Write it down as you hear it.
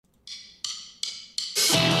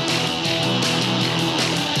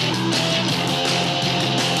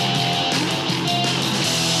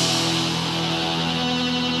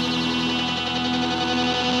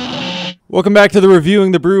Welcome back to the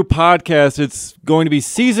Reviewing the Brew podcast. It's going to be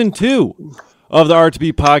season 2 of the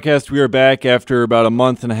R2B podcast. We are back after about a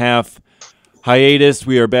month and a half hiatus.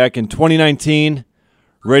 We are back in 2019,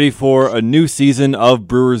 ready for a new season of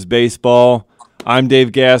Brewers baseball. I'm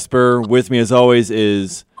Dave Gasper. With me, as always,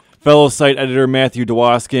 is fellow site editor Matthew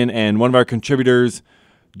Dwoskin and one of our contributors,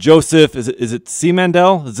 Joseph. Is it C.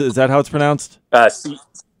 Mandel? Is that how it's pronounced?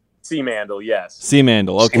 C. Mandel, yes. C.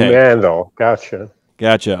 Mandel. Okay. C. Mandel. Gotcha.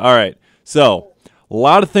 All right. So, a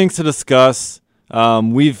lot of things to discuss.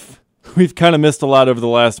 We've kind of missed a lot over the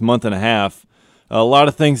last month and a half. A lot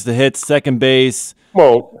of things to hit. Second base.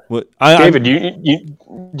 Well, David, you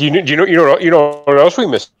know what else we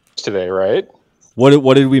missed today, right?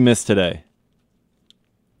 What did we miss today?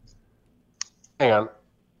 Hang on.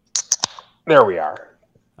 There we are.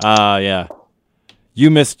 Yeah.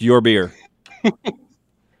 You missed your beer.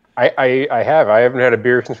 I have. I haven't had a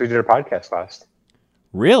beer since we did a podcast last.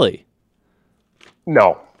 Really?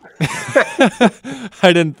 No.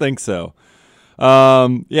 I didn't think so.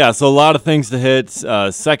 So a lot of things to hit.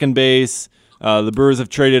 Second base. The Brewers have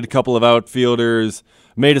traded a couple of outfielders,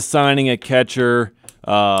 made a signing at catcher.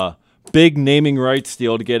 Big naming rights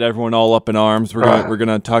deal to get everyone all up in arms. We're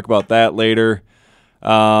gonna talk about that later.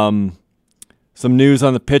 Some news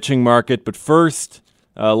on the pitching market, but first,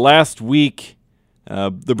 last week,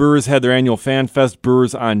 the Brewers had their annual Fan Fest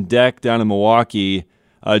Brewers on Deck down in Milwaukee.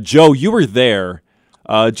 Joe, you were there.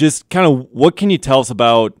 Just kind of what can you tell us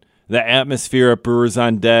about the atmosphere at Brewers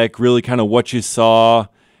on Deck, really kind of what you saw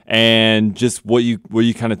and just what you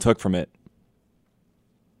kind of took from it?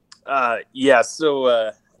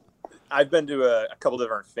 So I've been to a couple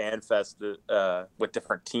different Fan Fest with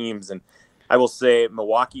different teams, and I will say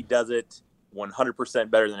Milwaukee does it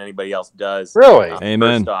 100% better than anybody else does. Really?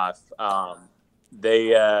 Amen. First off,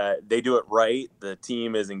 they do it right. The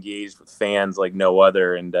team is engaged with fans like no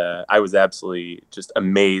other, and I was absolutely just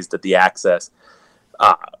amazed at the access.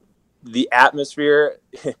 The atmosphere,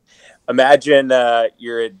 imagine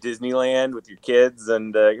you're at Disneyland with your kids,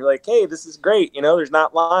 and you're like, hey, this is great. You know, there's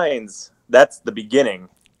not lines. That's the beginning.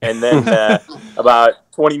 And then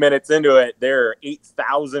about 20 minutes into it, there are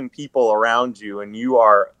 8,000 people around you, and you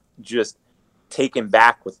are just taken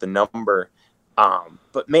back with the number.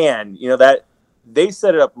 But, man, you know, that they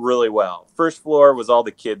set it up really well. First floor was all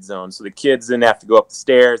the kids zone, so the kids didn't have to go up the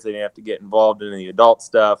stairs. They didn't have to get involved in the adult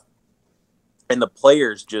stuff. And the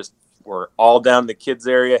players just were all down in the kids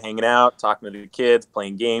area, hanging out, talking to the kids,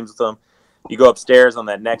 playing games with them. You go upstairs on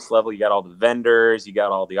that next level, you got all the vendors, you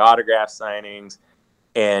got all the autograph signings,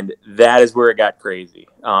 and that is where it got crazy.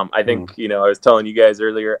 I think, I was telling you guys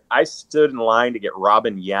earlier, I stood in line to get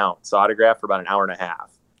Robin Yount's autograph for about an hour and a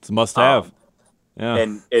half. It's a must-have. Yeah.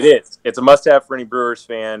 And it is. It's a must-have for any Brewers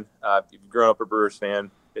fan. If you've grown up a Brewers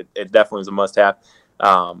fan, it definitely is a must-have.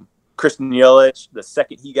 Christian Yelich, the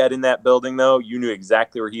second he got in that building, though, you knew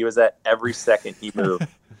exactly where he was at every second he moved.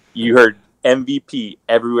 You heard MVP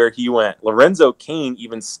everywhere he went. Lorenzo Cain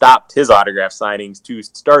even stopped his autograph signings to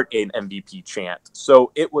start an MVP chant.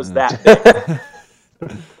 So it was that big.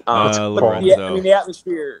 The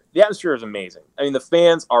atmosphere is amazing. I mean, the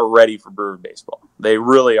fans are ready for Brewer baseball. They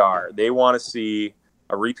really are. They want to see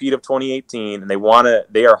a repeat of 2018, and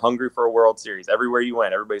they are hungry for a World Series. Everywhere you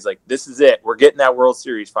went, everybody's like, this is it. We're getting that World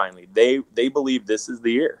Series finally. They believe this is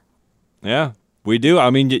the year. Yeah, we do. I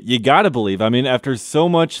mean, you got to believe. I mean, after so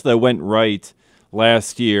much that went right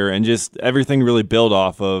last year and just everything really built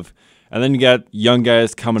off of, and then you got young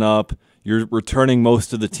guys coming up, you're returning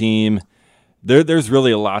most of the team. There's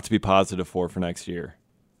really a lot to be positive for next year.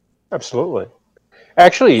 Absolutely.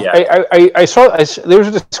 Actually, yeah. I saw there was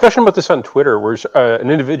a discussion about this on Twitter where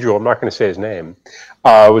an individual, I'm not going to say his name,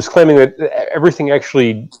 was claiming that everything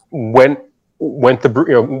actually broke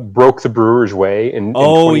the Brewers' way in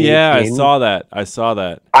 2018. Yeah, I saw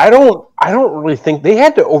that. I don't really think they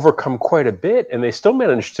had to overcome quite a bit, and they still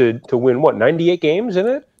managed to win 98 games in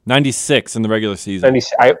it. 96 in the regular season.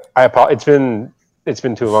 It's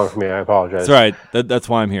been too long for me. I apologize. That's right. That's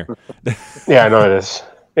why I'm here. Yeah, I know it is.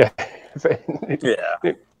 Yeah.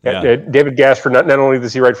 David Gasper, not only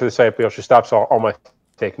does he write for the site, but he also stops all my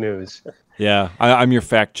fake news. Yeah, I'm your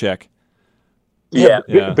fact check. Yeah.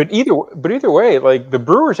 But either way, like the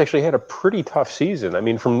Brewers actually had a pretty tough season. I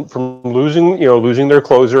mean, from losing their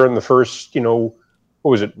closer in the first, what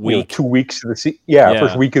was it, week. 2 weeks of the season?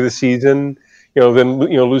 First week of the season. Then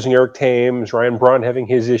losing Eric Thames, Ryan Braun having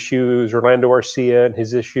his issues, Orlando Arcia and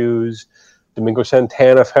his issues, Domingo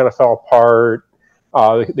Santana kind of fell apart.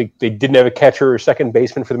 They didn't have a catcher or second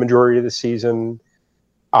baseman for the majority of the season.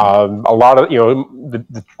 A lot of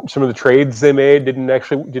some of the trades they made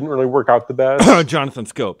didn't really work out the best. Jonathan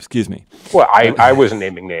Scope, excuse me. Well, I wasn't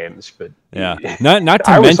naming names, but yeah, not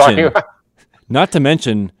to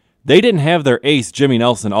mention they didn't have their ace Jimmy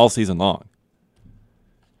Nelson all season long.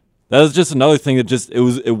 That was just another thing that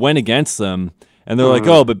it went against them, and they're like,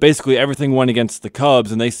 oh, but basically everything went against the Cubs,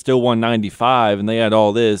 and they still won 95, and they had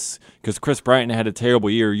all this because Chris Bryant had a terrible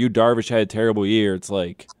year, Yu Darvish had a terrible year. It's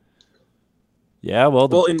like. Yeah,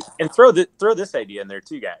 and throw this idea in there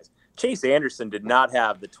too, guys. Chase Anderson did not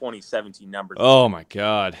have the 2017 numbers. Oh my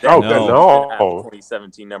God! No.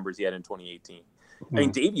 2017 numbers he had in 2018. I mean,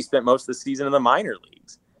 Davey spent most of the season in the minor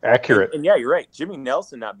leagues. Accurate. And yeah, you're right. Jimmy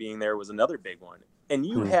Nelson not being there was another big one. And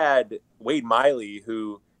you had Wade Miley,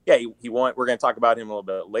 who he won. We're going to talk about him a little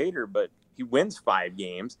bit later, but he wins 5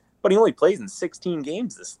 games, but he only plays in 16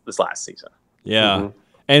 games this last season. Yeah,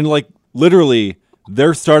 and like literally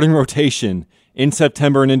their starting rotation in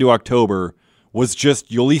September and into October was just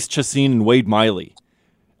Yolis Chacin and Wade Miley.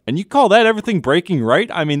 And you call that everything breaking right?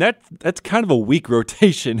 I mean, that's kind of a weak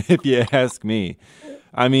rotation, if you ask me.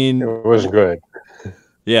 I mean... It was good.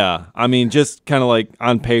 Yeah. I mean, just kind of like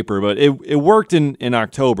on paper, but it worked in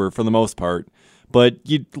October for the most part. But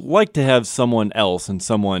you'd like to have someone else and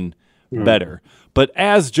someone better. But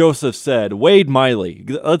as Joseph said, Wade Miley,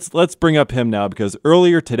 let's bring up him now, because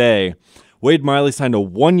earlier today, Wade Miley signed a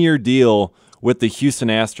 1-year deal with the Houston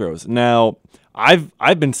Astros. Now,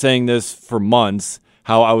 I've been saying this for months,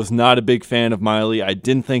 how I was not a big fan of Miley. I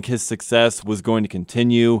didn't think his success was going to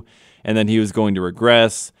continue, and then he was going to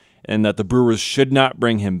regress, and that the Brewers should not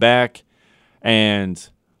bring him back. And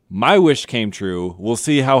my wish came true. We'll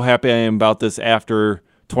see how happy I am about this after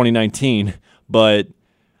 2019, but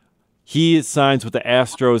he signs with the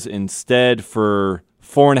Astros instead for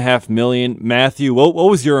 $4.5 million. Matthew, what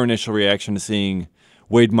was your initial reaction to seeing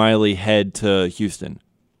Wade Miley head to Houston?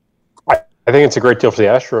 I think it's a great deal for the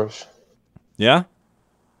Astros. Yeah,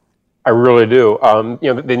 I really do.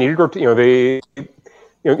 They needed the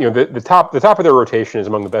top of their rotation is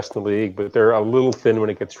among the best in the league, but they're a little thin when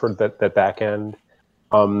it gets toward that back end.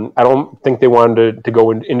 I don't think they wanted to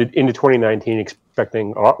go into 2019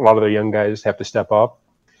 expecting a lot of their young guys to have to step up.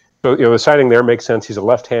 So the signing there makes sense. He's a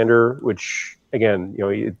left-hander, which again,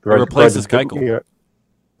 it replaces Keuchel.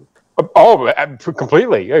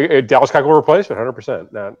 Completely. Dallas Keuchel replacement,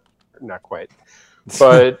 100%. Not quite.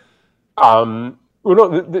 But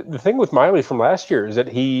the thing with Miley from last year is that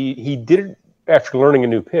he did it after learning a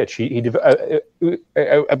new pitch. I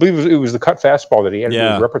believe it was the cut fastball that he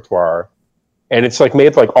entered his repertoire, and it's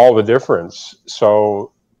made all the difference.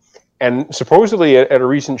 So, and supposedly at a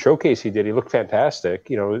recent showcase he looked fantastic.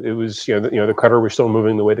 It was the cutter was still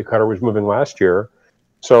moving the way the cutter was moving last year.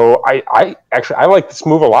 So I like this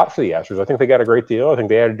move a lot for the Astros. I think they got a great deal. I think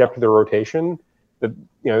they added depth to their rotation that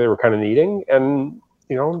they were kind of needing, and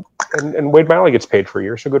Wade Miley gets paid for a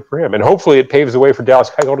year, so good for him. And hopefully it paves the way for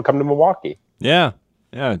Dallas Keuchel to come to Milwaukee. Yeah.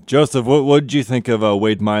 Joseph, what did you think of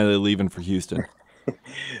Wade Miley leaving for Houston?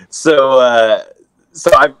 So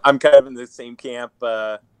I'm kind of in the same camp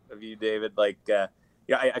of you, David. I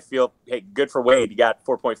feel, hey, good for Wade. He got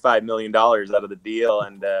 $4.5 million out of the deal,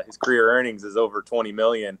 and his career earnings is over $20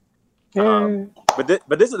 million.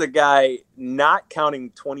 But this is a guy, not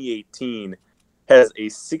counting 2018, has a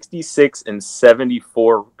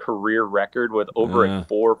 66-74 career record with over a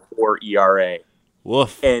 4.4 ERA.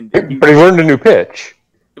 Woof. But he learned a new pitch.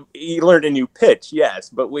 He learned a new pitch, yes.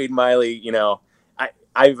 But Wade Miley,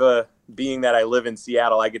 I've being that I live in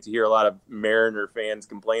Seattle, I get to hear a lot of Mariner fans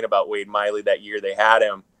complain about Wade Miley that year they had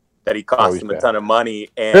him, that he cost him a ton of money,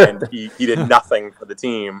 and he did nothing for the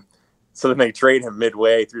team. So then they trade him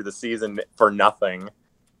midway through the season for nothing.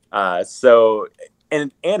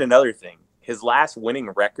 And another thing, his last winning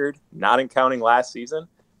record, not in counting last season,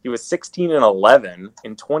 he was 16-11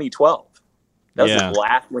 in 2012. That was his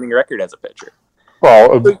last winning record as a pitcher.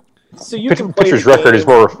 Well, so you can play pitcher's record is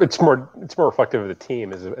more reflective of the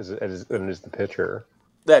team than it is the pitcher.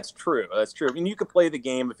 That's true. I mean, you could play the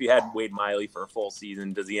game if you had Wade Miley for a full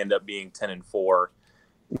season. Does he end up being 10-4?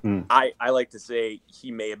 I like to say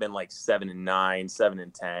he may have been 7-9,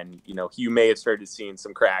 7-10. You may have started seeing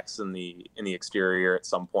some cracks in the exterior at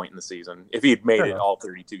some point in the season if he had made it all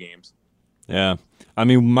 32 games. Yeah, I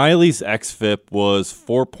mean Miley's xFIP was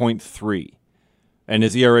 4.3, and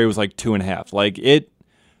his ERA was 2.5.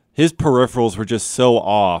 His peripherals were just so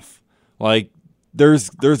off. There's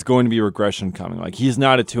going to be regression coming. He's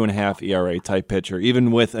not a 2.5 ERA type pitcher,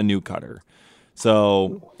 even with a new cutter.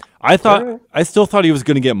 So I still thought he was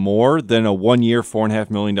going to get more than a 1 year, $4.5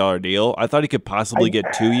 million deal. I thought he could possibly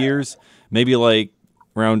get 2 years, maybe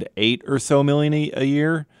around $8 or so million a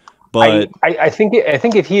year. But I think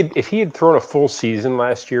if he had thrown a full season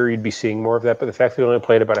last year, you'd be seeing more of that. But the fact that he only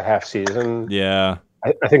played about a half season, yeah,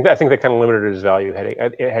 I think that kind of limited his value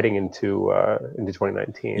heading into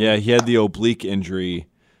 2019. yeah, he had the oblique injury.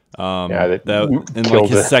 That in like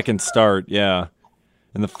his second start,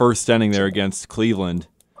 in the first inning there against Cleveland.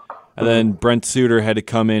 And then Brent Suter had to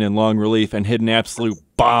come in long relief and hit an absolute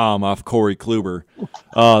bomb off Corey Kluber.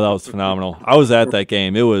 Oh, that was phenomenal. I was at that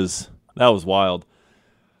game. That was wild.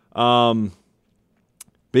 But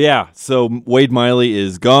yeah, so Wade Miley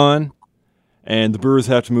is gone, and the Brewers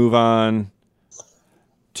have to move on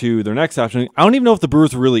to their next option. I don't even know if the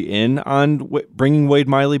Brewers were really in on bringing Wade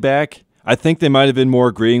Miley back. I think they might have been more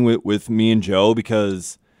agreeing with me and Joe,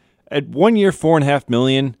 because at 1 year, $4.5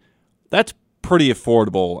 million, that's pretty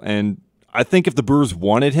affordable. And I think if the Brewers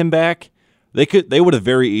wanted him back, they would have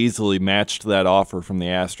very easily matched that offer from the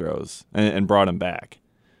Astros and brought him back.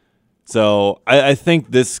 So I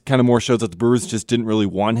think this kind of more shows that the Brewers just didn't really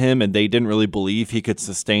want him, and they didn't really believe he could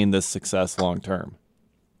sustain this success long term.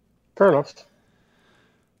 Fair enough.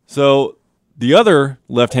 So the other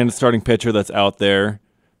left-handed starting pitcher that's out there,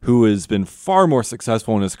 who has been far more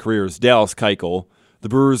successful in his career, is Dallas Keuchel. The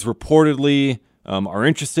Brewers reportedly are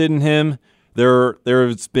interested in him. There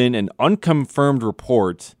has been an unconfirmed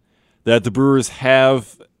report that the Brewers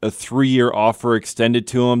have a 3-year offer extended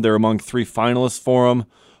to him. They're among 3 finalists for him,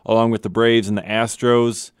 along with the Braves and the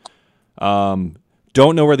Astros.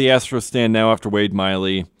 Don't know where the Astros stand now after Wade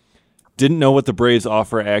Miley. Didn't know what the Braves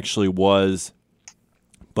offer actually was,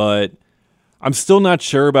 but I'm still not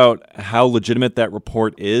sure about how legitimate that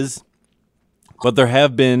report is. But there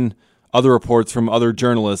have been other reports from other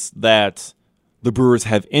journalists that the Brewers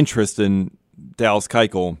have interest in Dallas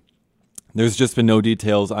Keuchel. There's just been no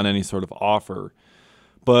details on any sort of offer.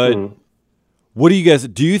 But what do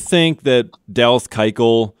you think that Dallas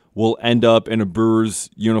Keuchel will end up in a Brewers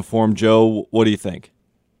uniform? Joe, what do you think?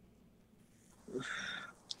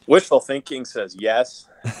 Wishful thinking says yes.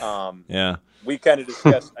 Yeah. We kind of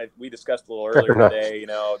discussed a little earlier today,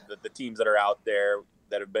 the teams that are out there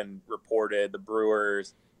that have been reported, the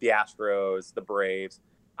Brewers, the Astros, the Braves.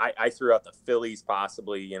 I threw out the Phillies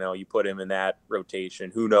possibly. You put him in that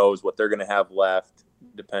rotation. Who knows what they're going to have left,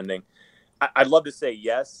 depending. I'd love to say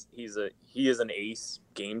yes. He is an ace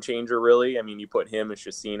game changer, really. I mean, you put him and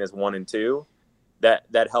Chacin as 1 and 2.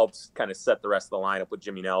 That helps kind of set the rest of the lineup with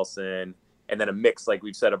Jimmy Nelson, and then a mix, like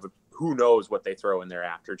we've said, of who knows what they throw in there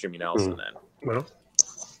after Jimmy Nelson. Then, well,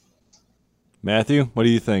 Matthew, what do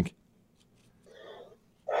you think?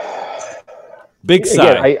 Big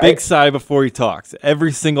sigh. Big sigh before he talks.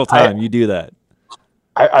 Every single time you do that.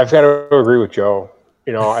 I've got to agree with Joe.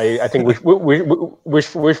 I think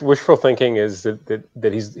wishful thinking is that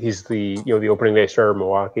he's the the opening day starter of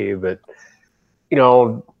Milwaukee. But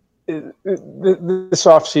this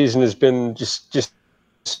offseason has been just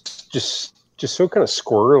so kind of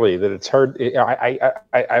squirrely that it's hard.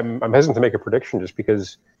 I'm hesitant to make a prediction just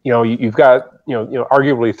because you've got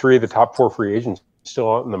arguably 3 of the top 4 free agents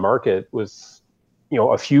still out in the market with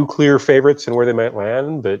a few clear favorites and where they might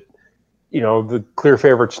land, but the clear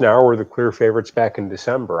favorites now were the clear favorites back in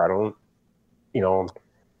December. I don't,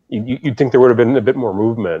 you'd think there would have been a bit more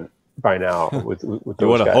movement by now with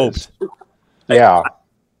those guys. Hoped. Yeah.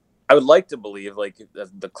 I would like to believe, like,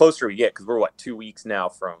 the closer we get, because we're 2 weeks now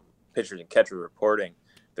from pitchers and catchers reporting,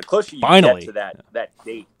 the closer you get to that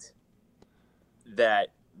date, that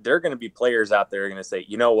there are going to be players out there going to say,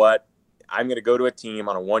 you know what, I'm going to go to a team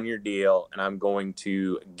on a 1-year deal and I'm going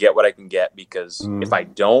to get what I can get, because if I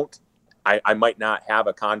don't, I might not have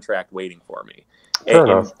a contract waiting for me.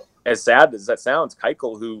 And as sad as that sounds,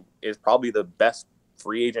 Keuchel, who is probably the best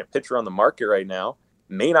free agent pitcher on the market right now,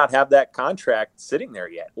 may not have that contract sitting there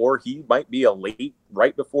yet, or he might be a late,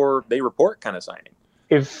 right before they report kind of signing.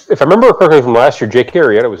 If I remember correctly from last year, Jake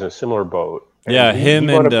Arrieta was in a similar boat. Yeah,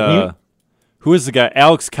 who is the guy?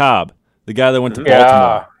 Alex Cobb, the guy that went to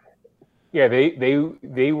Baltimore. Yeah,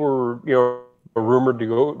 they were rumored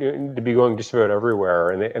to be going just about everywhere,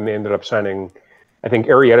 and they ended up signing. I think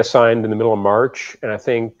Arrieta signed in the middle of March, and I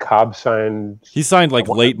think Cobb signed. He signed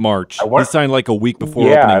late March. He signed a week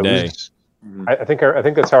before opening day. I think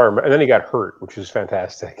that's how I remember. And then he got hurt, which was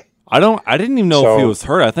fantastic. I didn't even know if he was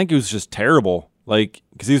hurt. I think he was just terrible.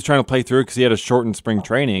 Because he was trying to play through it because he had a shortened spring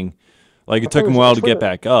training. It took him a while to get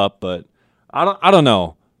back up, but I don't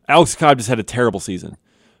know. Alex Cobb just had a terrible season.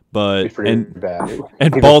 But bad.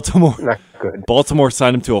 And Baltimore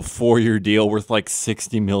signed him to a 4-year deal worth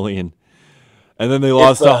 $60 million. And then they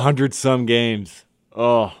lost 100-some games.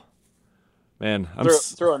 Oh, man. I'm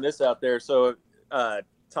throwing this out there. So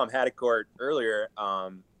Tom Haddocourt earlier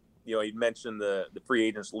you mentioned the free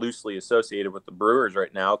agents loosely associated with the Brewers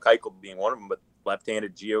right now, Keuchel being one of them, but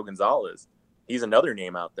left-handed Gio Gonzalez. He's another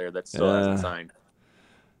name out there that still hasn't signed.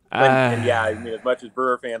 And yeah, I mean, as much as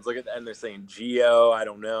Brewer fans look at that and they're saying Gio, I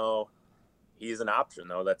don't know. He's an option,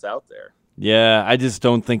 though, that's out there. Yeah, I just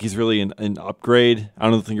don't think he's really an upgrade. I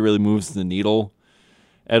don't think he really moves the needle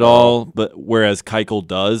at all, but whereas Keuchel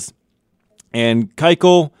does. And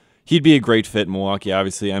Keuchel, he'd be a great fit in Milwaukee,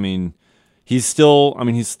 obviously. I mean, he's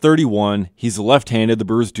 31. He's left-handed. The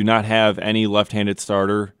Brewers do not have any left-handed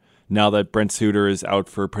starter now that Brent Suter is out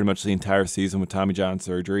for pretty much the entire season with Tommy John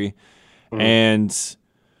surgery. Mm-hmm. And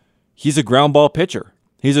he's a ground ball pitcher.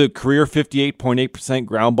 He's a career 58.8%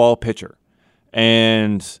 ground ball pitcher.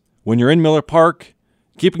 And when you're in Miller Park,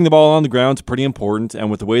 keeping the ball on the ground is pretty important. And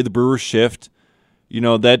with the way the Brewers shift,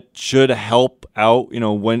 that should help out,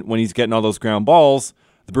 when he's getting all those ground balls.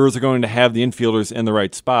 The Brewers are going to have the infielders in the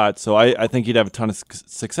right spot. So I think he'd have a ton of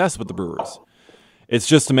success with the Brewers. It's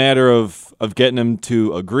just a matter of getting him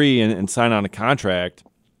to agree and sign on a contract.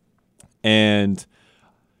 And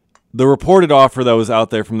the reported offer that was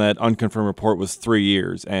out there from that unconfirmed report was 3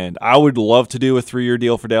 years. And I would love to do a 3-year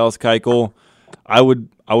deal for Dallas Keuchel. I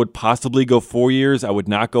would possibly go 4 years. I would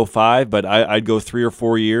not go 5, but I'd go 3 or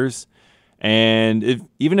 4 years. And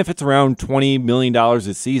even if it's around $20 million a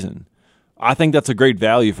season, I think that's a great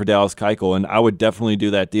value for Dallas Keuchel, and I would definitely do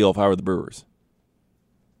that deal if I were the Brewers.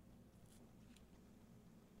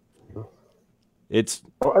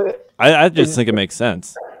 I just think it makes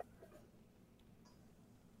sense.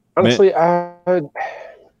 Honestly, I'm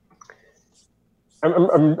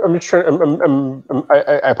just trying.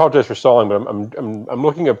 I apologize for stalling, but I'm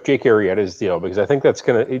looking up Jake Arrieta's deal because I think that's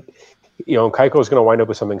gonna, Keuchel is gonna wind up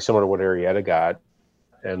with something similar to what Arrieta got,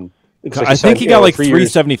 and like I think he got like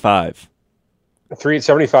 $375.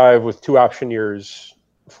 $375 with 2 option years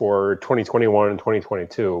for 2021 and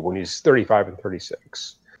 2022 when he's 35 and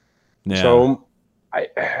 36. Yeah. So I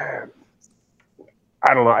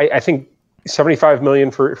don't know. I think $75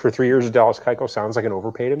 million for 3 years of Dallas Keuchel sounds like an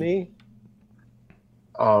overpay to me.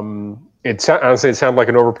 It sounded like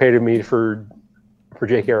an overpay to me for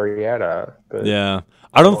Jake Arrieta. But, yeah,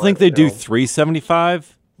 I don't think they do $375,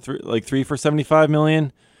 like 3 for $75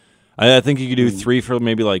 million. I think you could do 3 for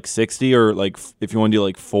maybe like 60, or like if you want to do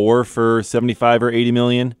like 4 for 75 or 80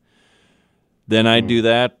 million, then I'd do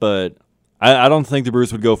that. But I don't think the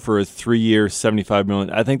Brewers would go for a 3-year $75 million.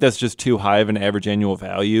 I think that's just too high of an average annual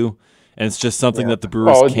value, and it's just something that the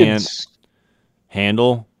Brewers can't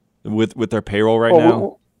handle with their payroll right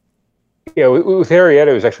now. Yeah, with Arrieta,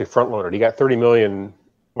 it was actually front loaded. He got $30 million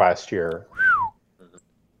last year.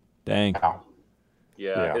 Dang. Wow.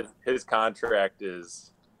 Yeah. His contract is.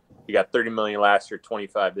 He got $30 million last year,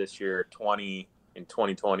 25 this year, 20 in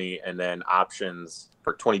 2020, and then options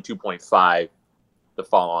for 22.5 the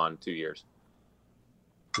follow-on 2 years.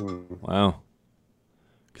 Wow.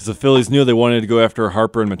 Because the Phillies knew they wanted to go after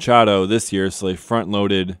Harper and Machado this year, so they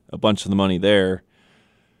front-loaded a bunch of the money there.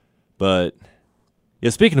 But,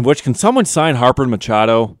 yeah, speaking of which, can someone sign Harper and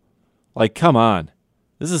Machado? Like, come on.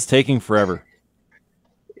 This is taking forever.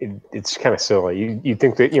 It's kind of silly. You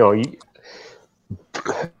think that,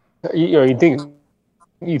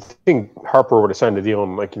 you think Harper would have signed a deal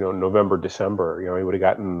in November, December. He would have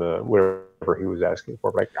gotten whatever he was asking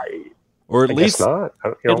for. But or at least not.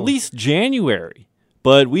 At least January.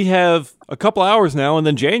 But we have a couple hours now, and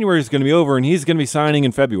then January is going to be over, and he's going to be signing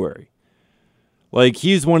in February. Like,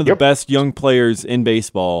 he's one of the best young players in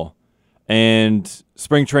baseball, and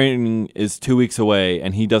spring training is 2 weeks away,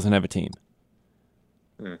 and he doesn't have a team.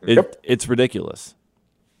 It's ridiculous.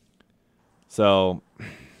 So,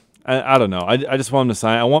 I don't know. I just want him to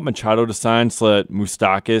sign. I want Machado to sign so that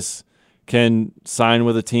Moustakas can sign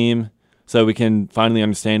with a team so we can finally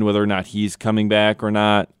understand whether or not he's coming back or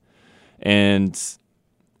not. And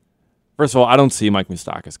first of all, I don't see Mike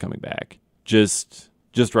Moustakas coming back. Just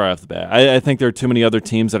right off the bat. I think there are too many other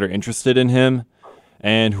teams that are interested in him.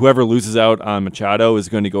 And whoever loses out on Machado is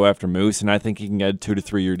going to go after Moose. And I think he can get a 2 to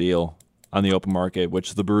 3 year deal on the open market,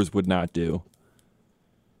 which the Brewers would not do.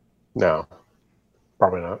 No.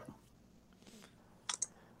 Probably not.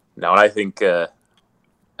 No, and I think they're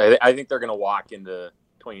going to walk into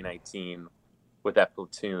 2019 with that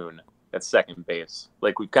platoon at second base,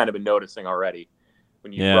 like we've kind of been noticing already.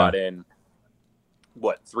 When you brought in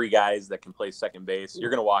 3 guys that can play second base, you're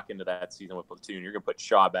going to walk into that season with platoon. You're going to put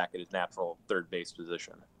Shaw back at his natural third base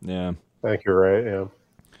position. Yeah, I think you're right. Yeah.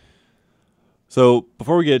 So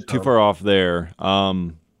before we get too far off there,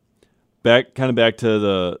 back to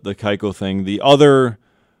the Keuchel thing.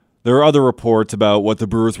 There are other reports about what the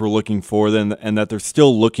Brewers were looking for, and that they're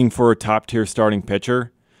still looking for a top tier starting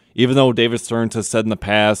pitcher. even though David Stearns has said in the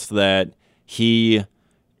past that he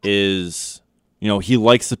is, he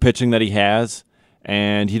likes the pitching that he has,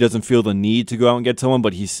 and he doesn't feel the need to go out and get someone,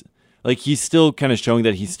 but he's still kind of showing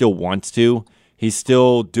that he still wants to. He's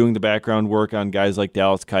still doing the background work on guys like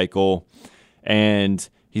Dallas Keuchel, and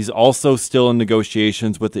he's also still in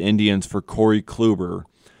negotiations with the Indians for Corey Kluber,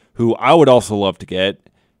 who I would also love to get.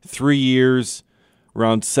 3 years,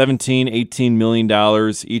 around $17, $18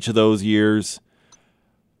 million each of those years.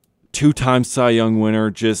 2-time Cy Young winner,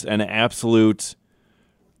 just an absolute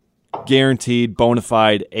guaranteed bona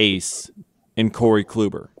fide ace in Corey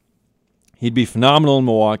Kluber. He'd be phenomenal in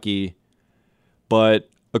Milwaukee, but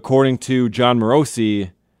according to John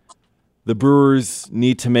Morosi, the Brewers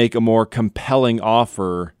need to make a more compelling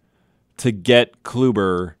offer to get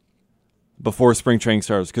Kluber before spring training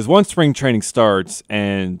starts. Because once spring training starts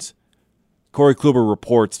and Corey Kluber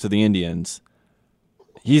reports to the Indians,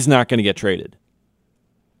 he's not going to get traded.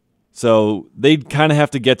 So they'd kind of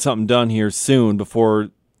have to get something done here soon before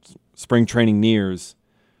spring training nears.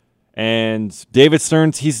 And David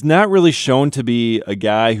Stearns, he's not really shown to be a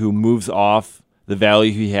guy who moves off the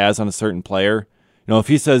value he has on a certain player. If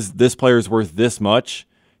he says this player is worth this much,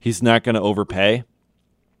 he's not going to overpay.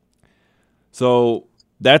 So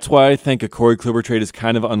that's why I think a Corey Kluber trade is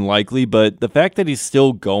kind of unlikely. But the fact that he's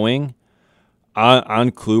still going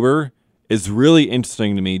on Kluber is really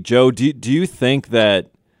interesting to me. Joe, do you think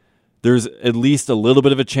that there's at least a little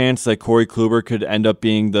bit of a chance that Corey Kluber could end up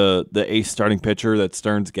being the ace starting pitcher that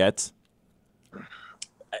Stearns gets?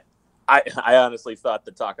 I honestly thought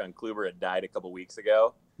the talk on Kluber had died a couple weeks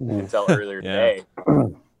ago until earlier today,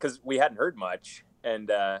 because we hadn't heard much.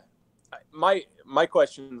 And my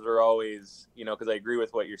questions are always, because I agree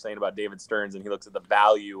with what you're saying about David Stearns, and he looks at the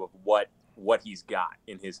value of what he's got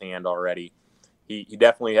in his hand already. He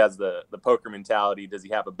definitely has the poker mentality. Does he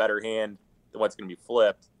have a better hand than what's going to be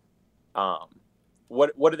flipped?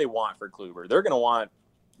 What do they want for Kluber? They're going to want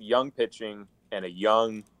young pitching and a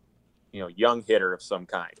young hitter of some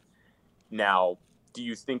kind. Now, do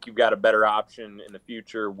you think you've got a better option in the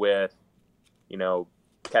future with,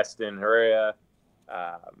 Keston Hiura,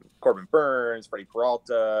 Corbin Burnes, Freddie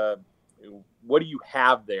Peralta? What do you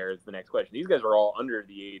have there is the next question. These guys are all under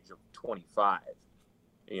the age of 25,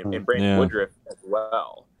 and Brandon Woodruff as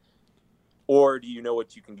well. Or do you know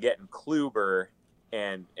what you can get in Kluber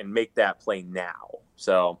and make that play now?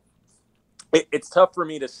 So it's tough for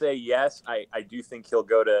me to say yes. I do think he'll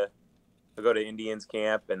go to Indians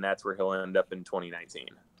camp, and that's where he'll end up in 2019.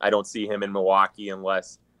 I don't see him in Milwaukee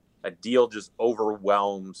unless a deal just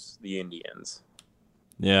overwhelms the Indians.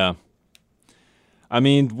 Yeah. I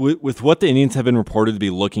mean, with what the Indians have been reported to be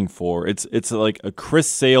looking for, it's like a Chris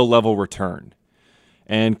Sale level return.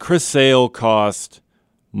 And Chris Sale cost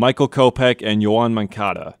Michael Kopech and Yoan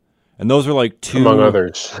Moncada. And those are like two... Among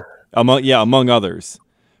others. Among others.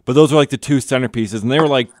 But those are like the two centerpieces, and they were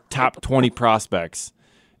like top 20 prospects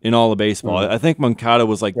in all of baseball. I think Moncada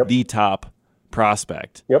was like the top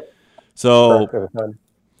prospect. Yep. So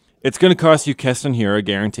it's going to cost you Keston Hiura,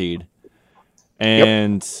 guaranteed.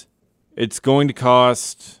 And it's going to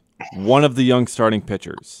cost one of the young starting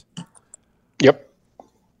pitchers. Yep.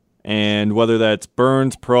 And whether that's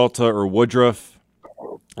Burnes, Peralta, or Woodruff,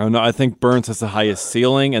 I don't know. I think Burnes has the highest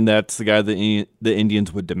ceiling, and that's the guy that the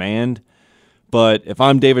Indians would demand. But if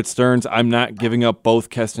I'm David Stearns, I'm not giving up both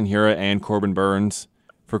Keston Hiura and Corbin Burnes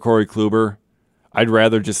for Corey Kluber. I'd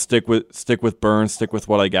rather just stick with Burnes, stick with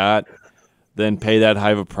what I got, than pay that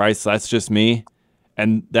high of a price. That's just me,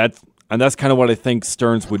 and that's kind of what I think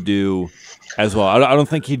Stearns would do as well. I don't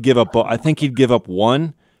think he'd give up. I think he'd give up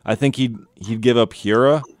one. I think he'd give up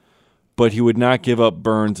Hiura, but he would not give up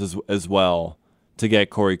Burnes as well to get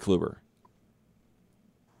Corey Kluber.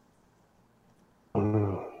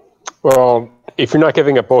 Well, if you're not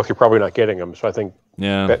giving up both, you're probably not getting them. So I think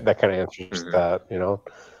that kind of answers that,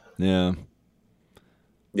 Yeah.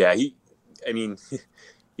 Yeah, you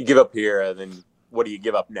give up here, then what do you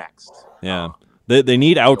give up next? Yeah. They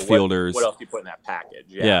need outfielders. What else do you put in that package?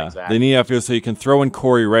 Yeah, exactly. They need outfielders, so you can throw in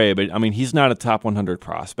Corey Ray, but, I mean, he's not a top 100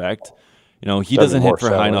 prospect. He doesn't hit for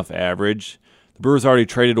high enough average. The Brewers already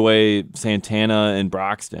traded away Santana and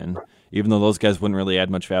Broxton, even though those guys wouldn't really add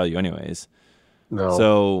much value anyways. No.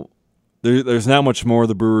 So there's not much more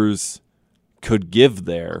the Brewers could give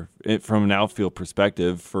there from an outfield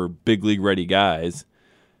perspective for big league ready guys.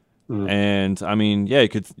 And, I mean, you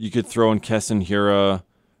could throw in Keston Hiura,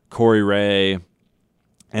 Corey Ray,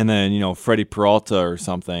 and then, Freddie Peralta or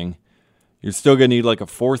something. You're still going to need like a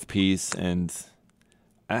fourth piece, and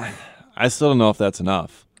I still don't know if that's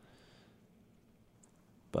enough.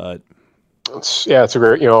 But it's a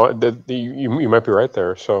great, you might be right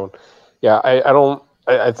there. So, yeah, I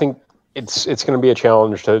I think it's going to be a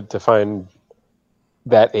challenge to find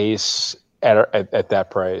that ace at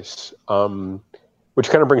that price. Which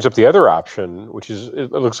kind of brings up the other option, which is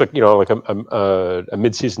it looks like like a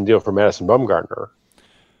midseason deal for Madison Bumgarner.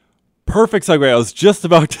 Perfect segue. I was just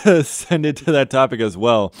about to send it to that topic as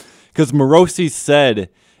well, because Morosi said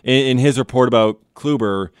in his report about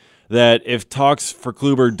Kluber that if talks for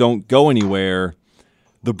Kluber don't go anywhere,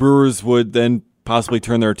 the Brewers would then possibly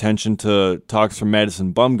turn their attention to talks for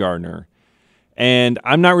Madison Bumgarner. And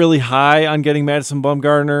I'm not really high on getting Madison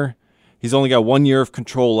Bumgarner. He's only got 1 year of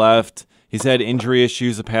control left. He's had injury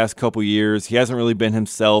issues the past couple years. He hasn't really been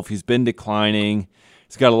himself. He's been declining.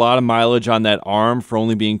 He's got a lot of mileage on that arm for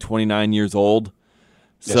only being 29 years old.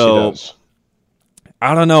 Yes, he does.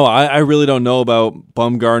 I don't know. I really don't know about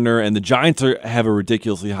Bumgarner, and the Giants have a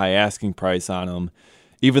ridiculously high asking price on him,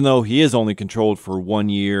 even though he is only controlled for 1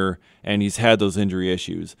 year and he's had those injury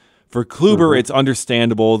issues. For Kluber, it's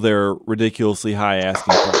understandable their ridiculously high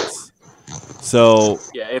asking price. So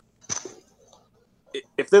yeah,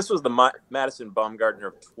 if this was the Madison Bumgarner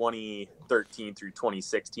of 2013 through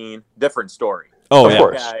 2016, different story. Oh, of yeah.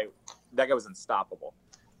 course. That guy was unstoppable.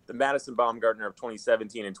 The Madison Bumgarner of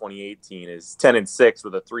 2017 and 2018 is 10-6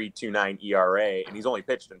 with a 3.29 ERA, and he's only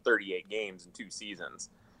pitched in 38 games in 2 seasons.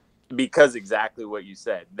 Because exactly what you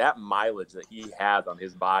said, that mileage that he has on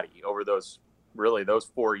his body over those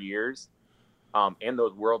 4 years, and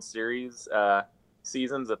those World Series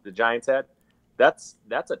seasons that the Giants had, that's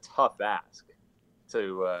a tough ask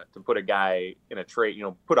to put a guy in a trade.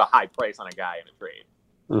 Put a high price on a guy in a trade.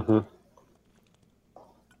 Mm-hmm.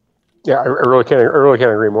 Yeah, I really can't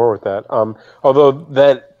agree more with that. Although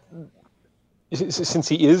that, since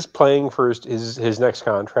he is playing for his next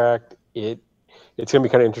contract, it's going to be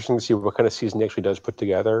kind of interesting to see what kind of season he actually does put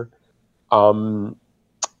together. The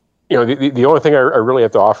only thing I really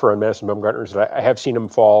have to offer on Madison Bumgarner is that I have seen him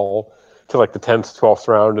fall to like the 10th, 12th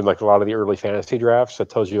round in like a lot of the early fantasy drafts. That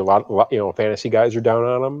tells you a lot. Fantasy guys are down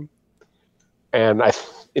on him. And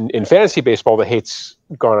in fantasy baseball, the hate's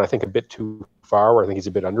gone, I think, a bit too far, where I think he's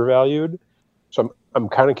a bit undervalued. So I'm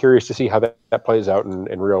kind of curious to see how that plays out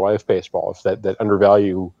in real life baseball. If that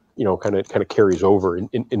undervalue, kind of carries over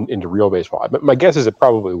into real baseball. My guess is it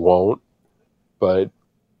probably won't, but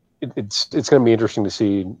it's going to be interesting to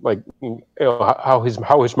see, like, how his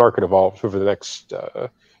market evolves over the next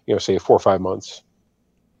say 4 or 5 months.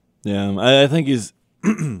 Yeah, I think he's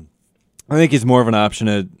more of an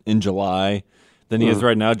option in July than he is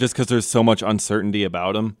right now, just because there's so much uncertainty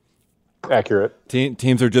about him. Accurate.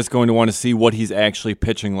 Teams are just going to want to see what he's actually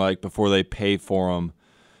pitching like before they pay for him.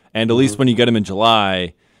 And at least when you get him in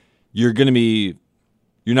July, you're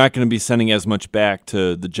not going to be sending as much back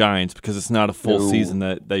to the Giants because it's not a full season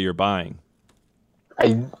that you're buying. I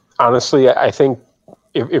think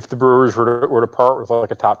if the Brewers were to part with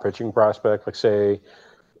like a top pitching prospect, like say,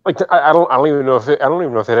 like I don't even know if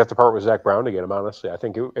they'd have to part with Zach Brown to get him. Honestly, I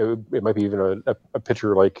think it might be even a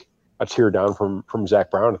pitcher like a tier down from Zach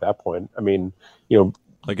Brown at that point. I mean,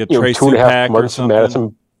 like a Trace 2.5 months of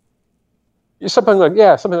Madison, something like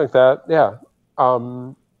that. Yeah.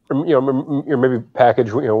 Maybe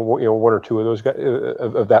package one or two of those guys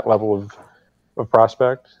of that level of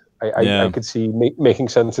prospect. I could see making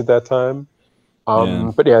sense at that time.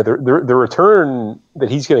 But yeah, the return that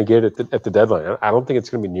he's going to get at the deadline, I don't think it's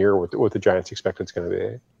going to be near what the Giants expect it's going to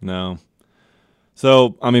be. No.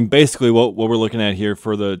 So I mean, basically, what we're looking at here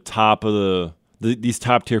for the top of these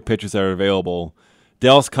top tier pitchers that are available,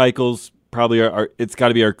 Dallas Keuchel's probably it's got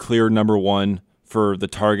to be our clear number one for the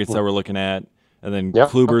targets that we're looking at, and then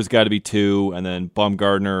Kluber's got to be 2, and then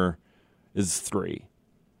Bumgarner is 3.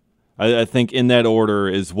 I think in that order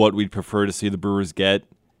is what we'd prefer to see the Brewers get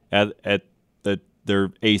at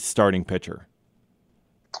their ace starting pitcher.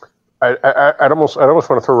 I'd almost want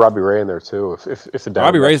to throw Robbie Ray in there too. If the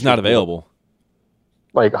Robbie Ray's not available,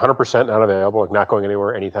 like 100% not available, like not going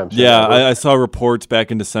anywhere anytime soon. Yeah, I saw reports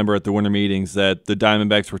back in December at the winter meetings that the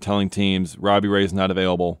Diamondbacks were telling teams Robbie Ray's not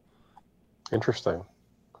available. Interesting.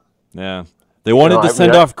 Yeah, they wanted to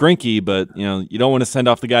send off Greinke, but you don't want to send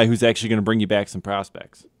off the guy who's actually going to bring you back some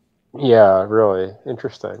prospects. Yeah, really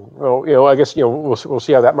interesting. Well, I guess we'll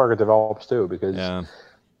see how that market develops too, because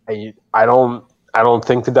I don't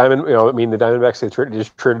think the Diamondbacks they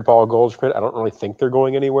just traded Paul Goldschmidt. I don't really think they're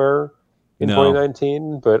going anywhere in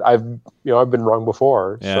 2019, but I've been wrong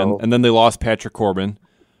before. Yeah, so. and then they lost Patrick Corbin,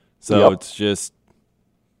 so it's just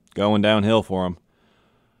going downhill for them.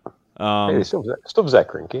 Still Zach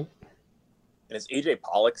Greinke. And is AJ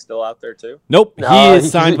Pollock still out there too? Nope, he is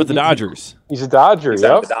signed with the Dodgers. He's a Dodger. He's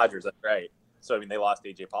signed with the Dodgers. That's right. So they lost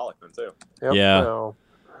AJ Pollock then too. Yep, yeah.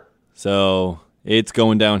 So it's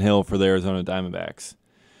going downhill for the Arizona Diamondbacks.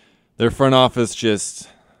 their front office it's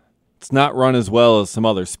not run as well as some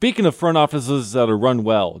others. Speaking of front offices that are run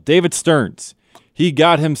well, David Stearns, he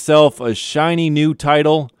got himself a shiny new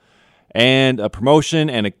title and a promotion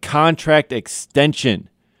and a contract extension.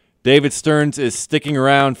 David Stearns is sticking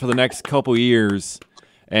around for the next couple years,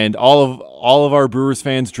 and all of our Brewers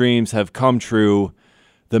fans' dreams have come true.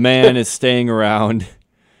 The man is staying around.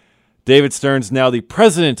 David Stearns now the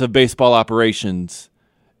president of baseball operations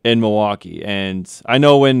in Milwaukee, and I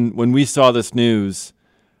know when we saw this news,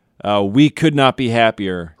 we could not be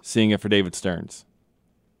happier seeing it for David Stearns.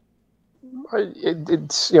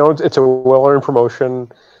 It's a well-earned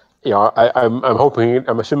promotion.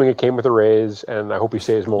 I'm assuming it came with a raise, and I hope he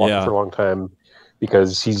stays in Milwaukee for a long time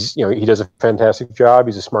because he does a fantastic job.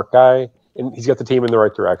 He's a smart guy, and he's got the team in the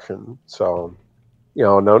right direction. So,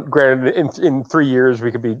 granted, in 3 years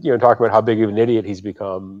we could be talking about how big of an idiot he's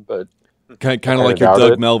become, but kind of like your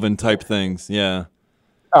Doug Melvin type things, yeah.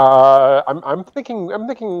 I'm thinking.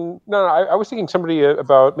 No, I was thinking somebody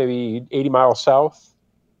about maybe 80 miles south.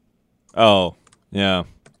 Oh, yeah.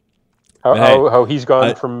 How he's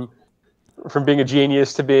gone from being a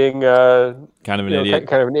genius to being kind of an idiot.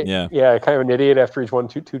 Kind of an idiot after he's won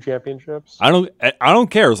two championships. I don't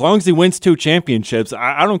care as long as he wins 2 championships.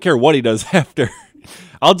 I don't care what he does after.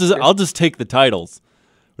 I'll just take the titles.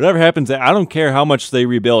 Whatever happens, I don't care how much they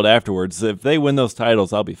rebuild afterwards. If they win those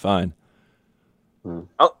titles, I'll be fine.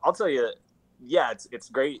 I'll tell you, yeah, it's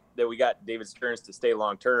great that we got David Stearns to stay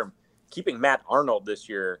long term. Keeping Matt Arnold this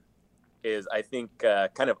year is, I think,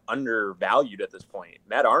 kind of undervalued at this point.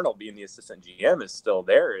 Matt Arnold being the assistant GM is still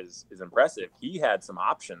there is impressive. He had some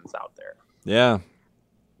options out there. Yeah.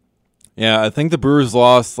 Yeah, I think the Brewers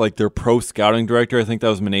lost their pro scouting director. I think that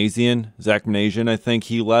was Zach Manazian. I think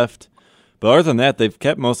he left. But other than that, they've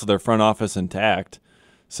kept most of their front office intact.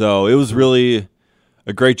 So it was really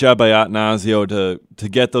a great job by Attanasio to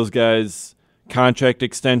get those guys contract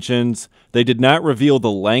extensions. They did not reveal the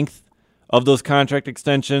length of those contract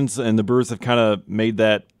extensions, and the Brewers have kind of made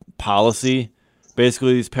that policy.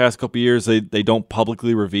 Basically, these past couple of years, they don't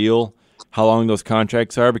publicly reveal how long those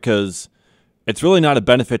contracts are because it's really not a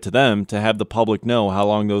benefit to them to have the public know how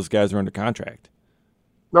long those guys are under contract.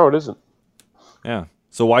 No, it isn't. Yeah.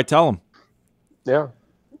 So why tell them? Yeah.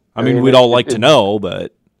 I mean we'd all like to know,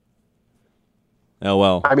 but oh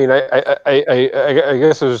well. I mean, I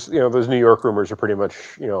guess those New York rumors are pretty much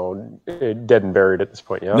dead and buried at this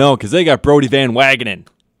point. Yeah. No, because they got Brody Van Wagenen.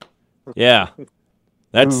 Yeah,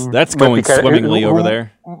 that's going swimmingly over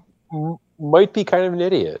there. Might be kind of an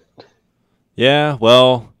idiot. Yeah,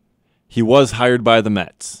 well, he was hired by the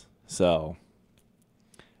Mets, so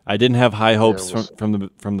I didn't have high hopes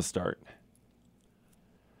from the start.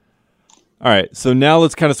 All right, so now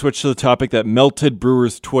let's kind of switch to the topic that melted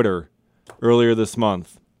Brewers Twitter earlier this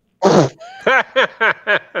month.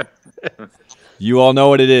 You all know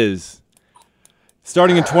what it is.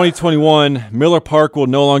 Starting in 2021, Miller Park will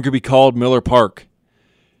no longer be called Miller Park.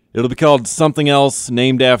 It'll be called something else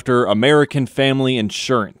named after American Family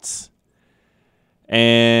Insurance.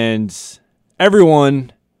 And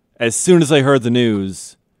everyone, as soon as they heard the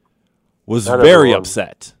news, was very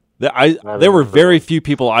upset. There were very few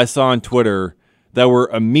people I saw on Twitter that were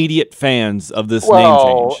immediate fans of this name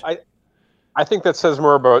change. I think that says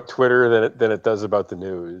more about Twitter than it does about the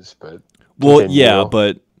news. But yeah,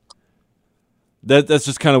 but that's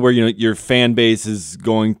just kind of where your fan base is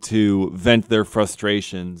going to vent their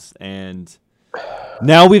frustrations. And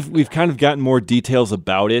now we've kind of gotten more details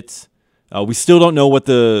about it. We still don't know what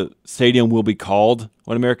the stadium will be called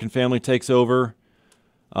when American Family takes over.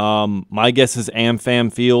 My guess is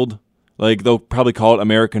AmFam Field. They'll probably call it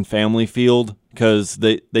American Family Field because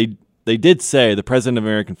they did say, the president of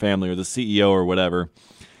American Family or the CEO or whatever,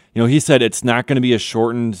 he said it's not going to be a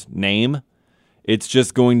shortened name. It's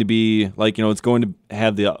just going to be it's going to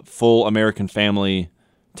have the full American Family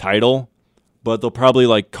title, but they'll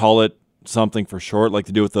probably call it something for short, like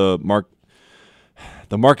to do with the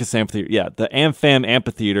Marcus Amphitheater. Yeah, the AmFam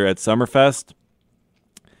Amphitheater at Summerfest.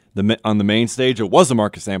 On the main stage, it was the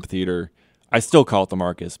Marcus Amphitheater. I still call it the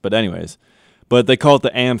Marcus, but anyways. But they call it the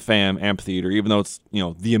AmFam Amphitheater, even though it's,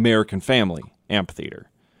 the American Family Amphitheater.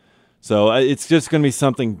 So it's just going to be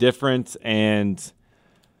something different, and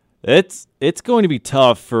it's going to be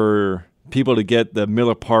tough for people to get the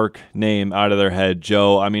Miller Park name out of their head.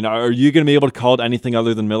 Joe, I mean, are you going to be able to call it anything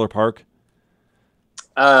other than Miller Park?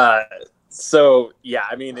 So, yeah,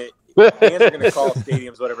 I mean, fans are going to call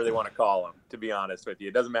stadiums whatever they want to call them, to be honest with you.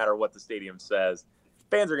 It doesn't matter what the stadium says.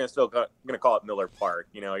 Fans are going to call it Miller Park.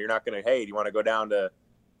 You're not going to, hey, do you want to go down to,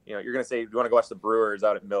 you're going to say, do you want to go watch the Brewers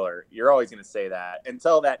out at Miller? You're always going to say that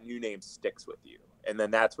until that new name sticks with you. And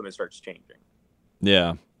then that's when it starts changing.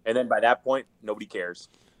 Yeah. And then by that point, nobody cares.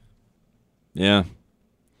 Yeah.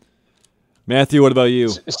 Matthew, what about you?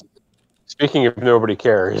 Speaking of nobody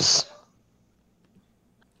cares,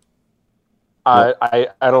 I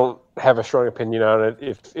don't have a strong opinion on it.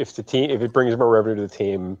 If it brings more revenue to the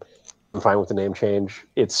team, I'm fine with the name change.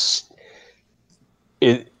 It's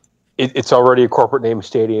already a corporate name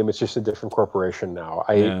stadium. It's just a different corporation now.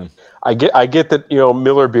 I get that,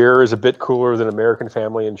 Miller Beer is a bit cooler than American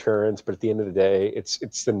Family Insurance, but at the end of the day,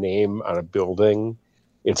 it's the name on a building.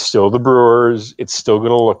 It's still the Brewers. It's still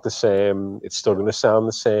going to look the same. It's still going to sound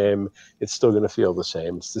the same. It's still going to feel the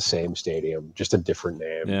same. It's the same stadium, just a different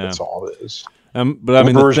name. Yeah. That's all it is. But I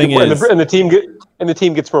mean, the thing is, and the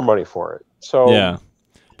team gets more money for it. So yeah,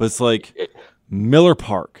 but it's like Miller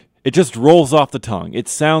Park. It just rolls off the tongue. It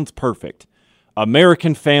sounds perfect.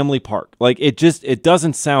 American Family Park. Like it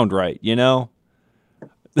doesn't sound right,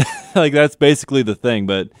 Like that's basically the thing.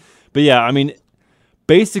 But yeah, I mean,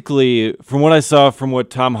 basically from what I saw from what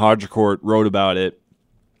Tom Haudricourt wrote about it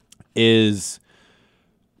is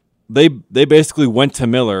they basically went to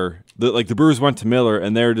Miller. The Brewers went to Miller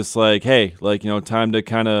and they're just like, hey, time to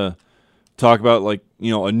kind of talk about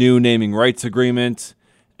a new naming rights agreement.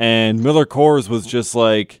 And Miller Coors was just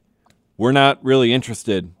like, we're not really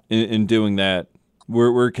interested in doing that.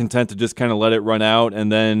 We're content to just kind of let it run out,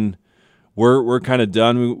 and then we're kind of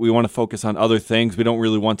done. We want to focus on other things. We don't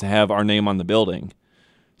really want to have our name on the building.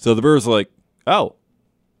 So the Brewers are like, oh,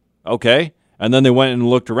 okay. And then they went and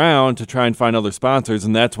looked around to try and find other sponsors,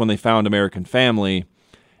 and that's when they found American Family.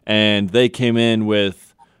 And they came in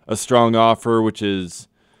with a strong offer, which is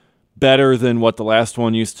better than what the last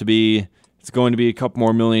one used to be. It's going to be a couple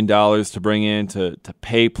more $1 million to bring in to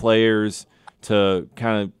pay players, to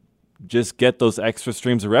kind of just get those extra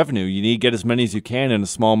streams of revenue. You need to get as many as you can in a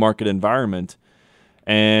small market environment.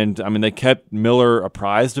 And, I mean, they kept Miller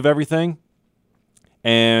apprised of everything,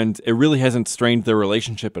 and it really hasn't strained their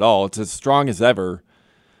relationship at all. It's as strong as ever,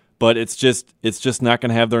 but it's just not going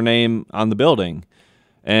to have their name on the building.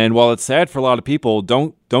 And while it's sad for a lot of people,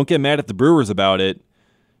 don't get mad at the Brewers about it.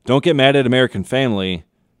 Don't get mad at American Family.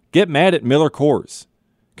 Get mad at Miller Coors,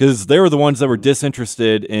 because they were the ones that were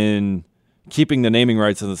disinterested in keeping the naming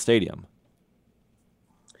rights of the stadium.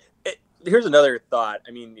 Here's another thought.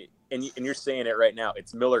 I mean, and you're saying it right now.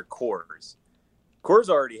 It's Miller Coors. Coors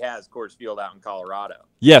already has Coors Field out in Colorado.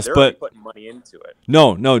 Yes, They're but putting money into it.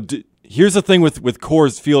 No. Here's the thing with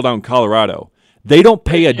Coors Field out in Colorado. They don't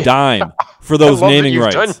pay a dime for those naming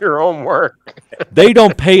rights. You've done your own work. They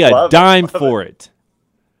don't pay a dime for it.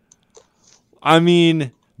 I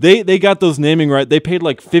mean, they got those naming rights. They paid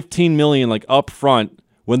like $15 million up front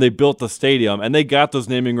when they built the stadium, and they got those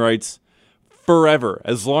naming rights forever,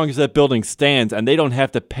 as long as that building stands, and they don't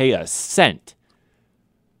have to pay a cent.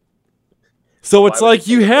 So it's like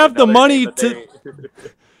you have the money to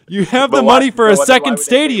you have the money for a second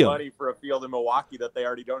stadium. Money for a field in Milwaukee that they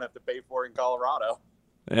already don't have to pay for in Colorado.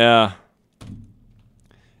 Yeah,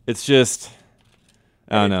 it's just.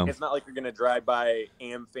 I don't know. It's not like you're going to drive by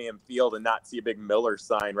AmFam Field and not see a big Miller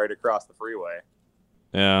sign right across the freeway.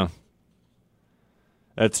 Yeah.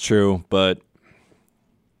 That's true, but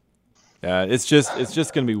yeah, it's just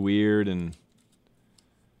going to be weird, and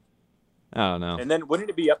I don't know. And then wouldn't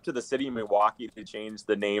it be up to the city of Milwaukee to change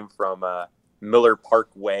the name from Miller Park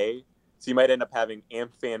Way? So you might end up having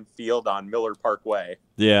AmFam Field on Miller Park Way.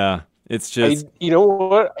 Yeah, it's just. You know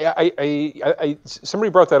what? I somebody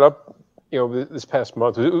brought that up. This past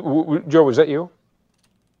month. Joe, was that you?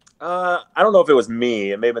 I don't know if it was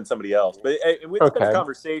me. It may have been somebody else. But it's been a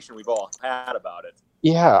conversation we've all had about it.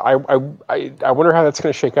 Yeah, I wonder how that's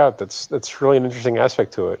going to shake out. That's really an interesting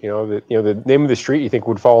aspect to it. The name of the street you think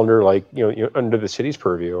would fall under under the city's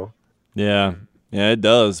purview. Yeah, it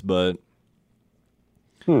does. But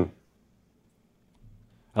at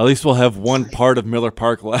least we'll have one part of Miller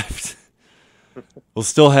Park left. We'll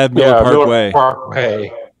still have Miller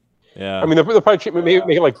Parkway. Yeah. I mean, they'll probably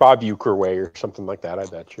make it like Bob Uecker Way or something like that, I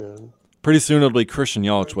bet you. Pretty soon it'll be Christian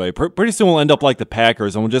Yelich Way. Pretty soon we'll end up like the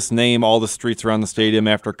Packers, and we'll just name all the streets around the stadium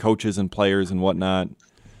after coaches and players and whatnot.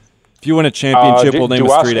 If you win a championship, we'll name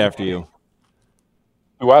a street after you.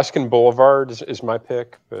 Duaskin Boulevard is my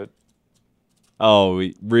pick, but... Oh,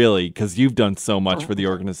 really? Because you've done so much for the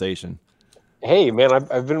organization. Hey, man,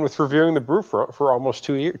 I've been with Reviewing the Brew for almost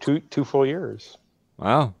 2 years, two full years.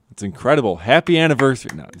 Wow, it's incredible. Happy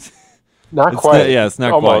anniversary. No. Not quite. It's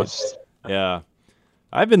not almost. Quite. Yeah.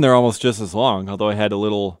 I've been there almost just as long, although I had a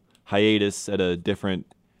little hiatus at a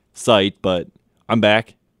different site, but I'm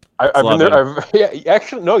back. I've been there.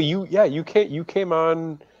 Actually, no, you came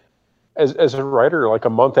on as a writer like a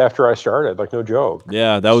month after I started, like no joke.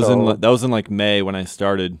 Yeah, that was in like May when I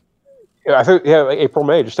started. Yeah, I think like April,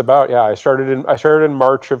 May, just about. Yeah, I started in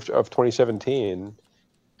March of 2017,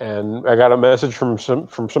 and I got a message from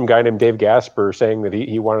some guy named Dave Gasper saying that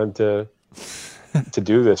he wanted to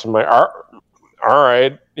do this. I'm like, all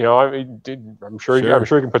right, I mean, I'm sure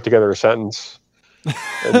we can put together a sentence.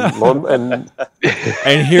 And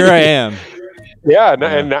here I am. Yeah,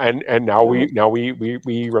 and now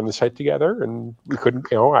we run the site together, and we couldn't.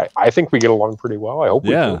 I think we get along pretty well. I hope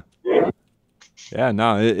we do. Yeah,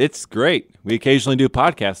 no, it's great. We occasionally do a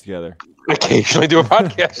podcast together.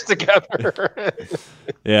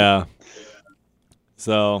 Yeah.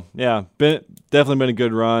 So, yeah, definitely been a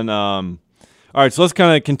good run. All right, so let's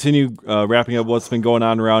kind of continue wrapping up what's been going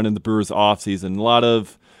on around in the Brewers offseason. A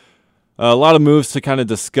lot of moves to kind of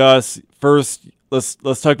discuss. First, let's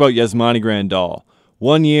talk about Yasmani Grandal.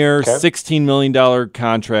 1 year, $16 million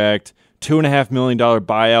contract, $2.5 million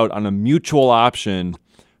buyout on a mutual option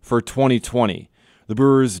for 2020. The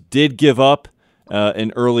Brewers did give up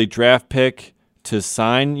an early draft pick to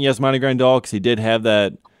sign Yasmani Grandal because he did have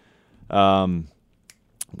that,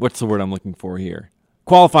 what's the word I'm looking for here?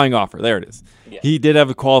 Qualifying offer. There it is. Yeah. He did have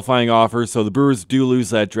a qualifying offer, so the Brewers do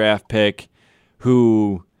lose that draft pick.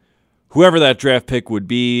 Whoever that draft pick would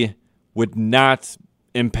be would not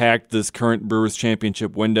impact this current Brewers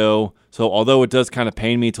championship window. So although it does kind of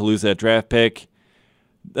pain me to lose that draft pick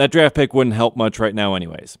wouldn't help much right now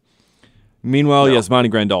anyways. Meanwhile, Yasmani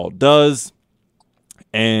Grandal does,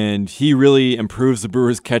 and he really improves the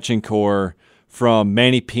Brewers' catching core from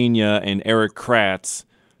Manny Pena and Eric Kratz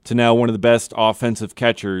to now one of the best offensive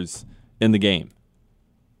catchers in the game.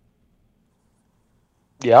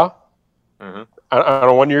 Yeah. Mm-hmm. On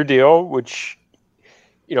a 1 year deal, which,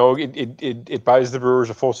 it buys the Brewers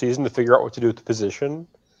a full season to figure out what to do with the position.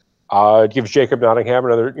 It gives Jacob Nottingham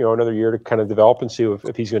another year to kind of develop and see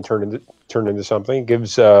if he's going to turn into something. It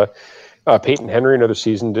gives Peyton Henry another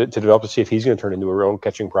season to develop to see if he's going to turn into a real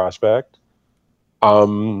catching prospect. They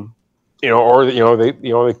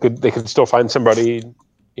could still find somebody,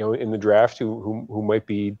 in the draft who might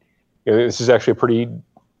be, this is actually a pretty,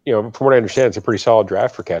 from what I understand, it's a pretty solid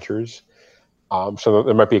draft for catchers. So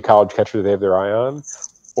there might be a college catcher that they have their eye on,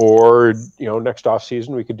 or next off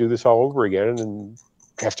season we could do this all over again and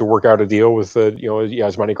have to work out a deal with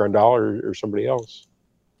Yasmani Grandal or somebody else.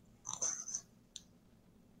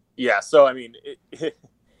 Yeah, so I mean,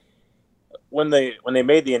 when they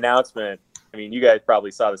made the announcement, I mean, you guys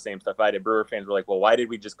probably saw the same stuff I did. Brewer fans were like, "Well, why did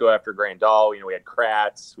we just go after Grandal? We had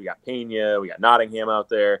Kratz, we got Pena, we got Nottingham out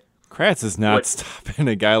there." Kratz is not stopping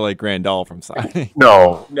a guy like Grandal from signing.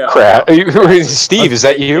 No. Steve, is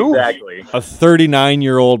that you? Exactly. A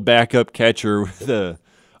 39-year-old backup catcher with a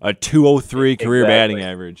 203 career batting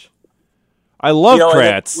average. I love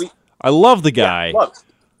Kratz. I love the guy. Yeah,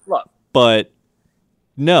 love. But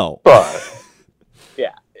no.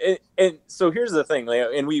 Yeah. And so here's the thing,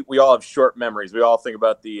 and we all have short memories. We all think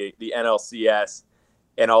about the NLCS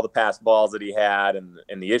and all the past balls that he had and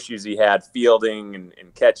the issues he had fielding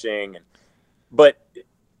and catching. But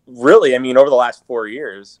really, I mean, over the last 4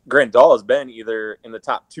 years, Grandal has been either in the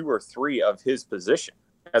top 2 or 3 of his position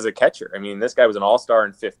as a catcher. I mean, this guy was an all-star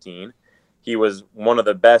in 2015. He was one of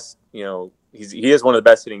the best, he is one of the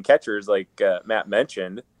best hitting catchers, like Matt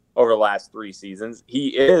mentioned, over the last 3 seasons. He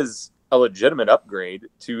is a legitimate upgrade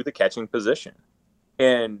to the catching position.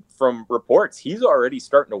 And from reports, he's already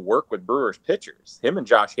starting to work with Brewers pitchers. Him and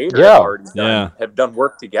Josh Hader have done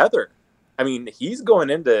work together. I mean, he's going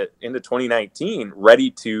into 2019 ready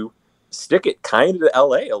to stick it kind of to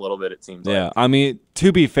LA a little bit, it seems like. Yeah, I mean,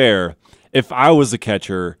 to be fair, if I was a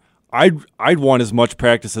catcher, I'd want as much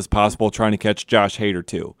practice as possible trying to catch Josh Hader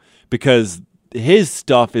too, because his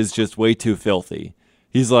stuff is just way too filthy.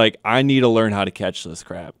 He's like, I need to learn how to catch this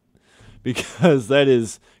crap. Because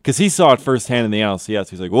he saw it firsthand in the NLCS.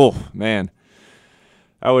 He's like, "Oh man,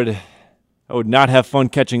 I would not have fun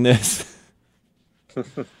catching this."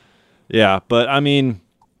 Yeah, but I mean,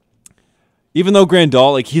 even though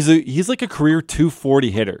Grandal, he's like a career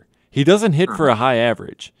 240 hitter, he doesn't hit for a high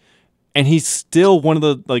average, and he's still one of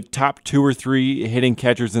the top 2 or 3 hitting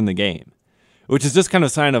catchers in the game, which is just kind of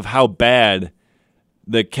a sign of how bad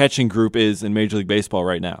the catching group is in Major League Baseball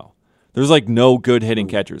right now. There's no good hitting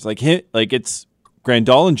catchers. It's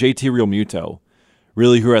Grandal and JT Realmuto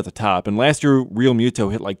really who are at the top. And last year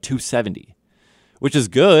Realmuto hit 270, which is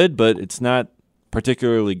good, but it's not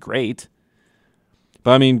particularly great.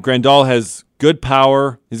 But I mean, Grandal has good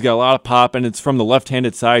power. He's got a lot of pop, and it's from the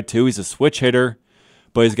left-handed side too. He's a switch hitter,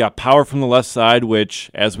 but he's got power from the left side,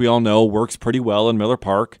 which, as we all know, works pretty well in Miller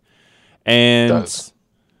Park. And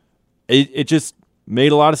it just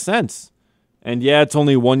made a lot of sense. And yeah, it's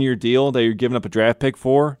only a 1 year deal that you're giving up a draft pick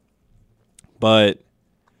for, but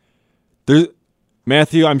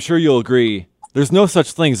Matthew, I'm sure you'll agree. There's no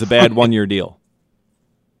such thing as a bad 1-year deal.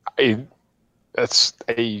 You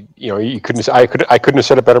couldn't. I couldn't have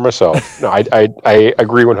said it better myself. No, I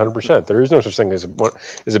agree 100%. There is no such thing as a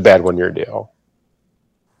bad 1-year deal.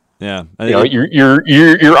 Yeah,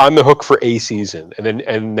 you're on the hook for a season,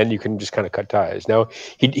 and then you can just kind of cut ties. Now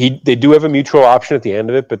they do have a mutual option at the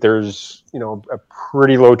end of it, but there's a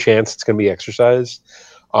pretty low chance it's going to be exercised.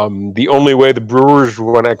 The only way the Brewers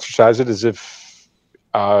want to exercise it is if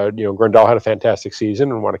Grandal had a fantastic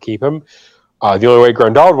season and want to keep him. The only way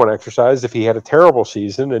Grandal would want to exercise if he had a terrible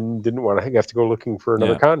season and didn't want to have to go looking for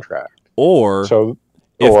another contract. Or if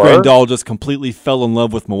Grandal just completely fell in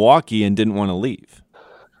love with Milwaukee and didn't want to leave.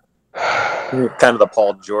 Kind of the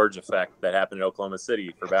Paul George effect that happened in Oklahoma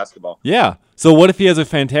City for basketball. Yeah. So what if he has a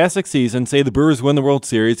fantastic season, say the Brewers win the World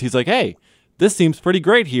Series, he's like, hey, this seems pretty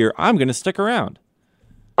great here. I'm going to stick around.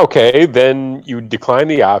 Okay, then you decline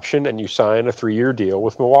the option and you sign a 3-year deal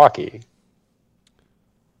with Milwaukee.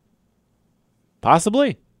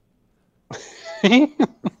 Possibly.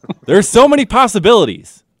 There's so many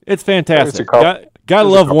possibilities. It's fantastic. Gotta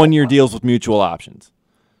love 1-year deals with mutual options.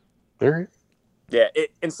 There. Yeah,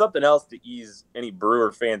 and something else to ease any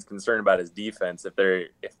Brewer fans concerned about his defense, if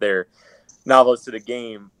they're novice to the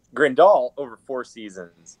game, Grandal over 4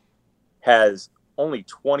 seasons has only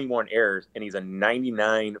 21 errors, and he's a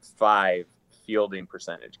 99.5 fielding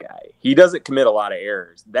percentage guy. He doesn't commit a lot of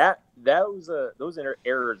errors. Those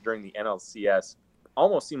errors during the NLCS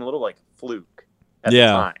almost seem a little like fluke at the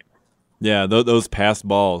time. Yeah, those pass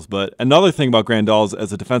balls. But another thing about Grandal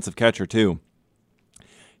as a defensive catcher too,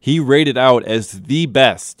 he rated out as the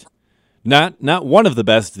best, not one of the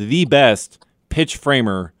best, the best pitch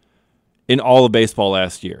framer in all of baseball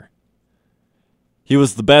last year. He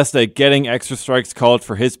was the best at getting extra strikes called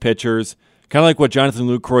for his pitchers, kind of like what Jonathan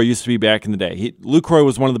Lucroy used to be back in the day. Lucroy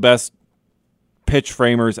was one of the best pitch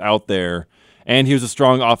framers out there, and he was a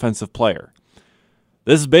strong offensive player.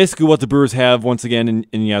 This is basically what the Brewers have once again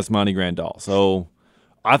in Yasmani Grandal. So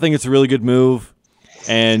I think it's a really good move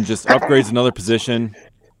and just upgrades another position.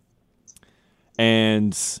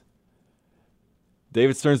 And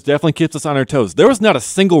David Stearns definitely keeps us on our toes. There was not a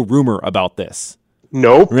single rumor about this.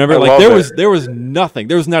 Nope. Remember, there was nothing.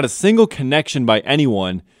 There was not a single connection by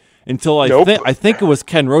anyone until I think it was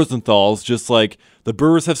Ken Rosenthal's just like, the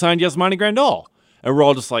Brewers have signed Yasmani Grandal. And we're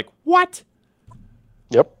all just like, what?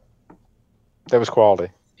 Yep. That was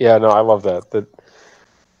quality. Yeah, no, I love that.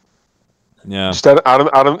 Yeah. Just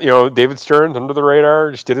out of David Stearns under the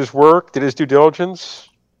radar, just did his work, did his due diligence.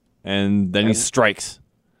 And then he strikes.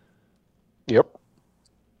 Yep.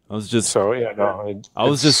 I was just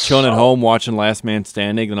just chilling at home watching Last Man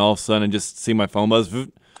Standing, and all of a sudden I just see my phone buzz.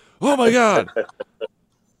 Oh my god!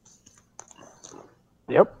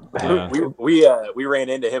 Yep. Yeah. We ran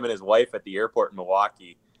into him and his wife at the airport in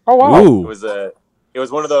Milwaukee. Oh wow! Ooh. It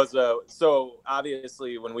was one of those. So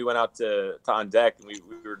obviously, when we went out to on deck, and we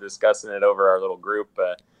were discussing it over our little group.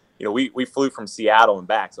 We flew from Seattle and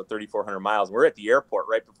back, so 3,400 miles. We're at the airport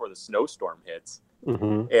right before the snowstorm hits,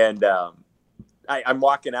 and I'm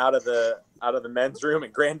walking out of the men's room,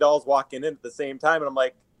 and Grandal's walking in at the same time, and I'm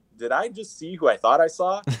like, did I just see who I thought I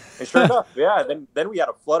saw? And sure enough, yeah. Then we had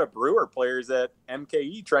a flood of Brewer players at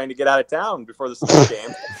MKE trying to get out of town before the snow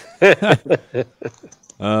game.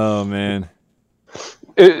 Oh man.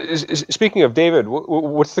 Speaking of David,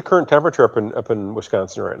 what's the current temperature up in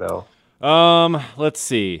Wisconsin right now? Let's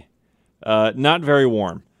see. Not very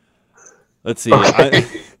warm. Let's see. Okay.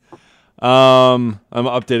 I'm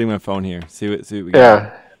updating my phone here. See what we got.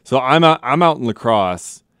 Yeah. So I'm out in La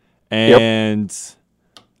Crosse, and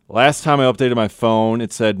last time I updated my phone,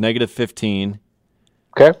 it said -15.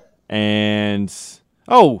 Okay. And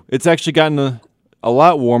it's actually gotten a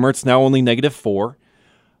lot warmer. It's now only -4.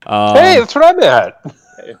 Hey, that's what I'm at.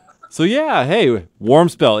 So yeah, hey, warm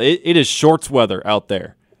spell. It is shorts weather out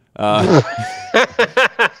there.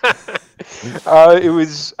 It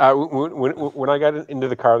was when I got into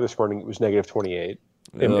the car this morning. It was -28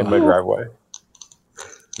 in my driveway.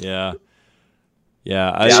 Yeah.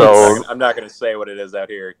 I'm not going to say what it is out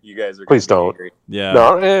here. You guys are. Please don't. Angry. Yeah.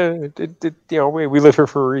 No, we live here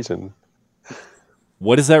for a reason.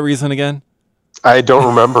 What is that reason again? I don't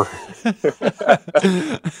remember.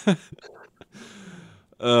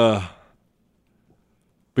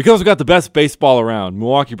 Because we got the best baseball around,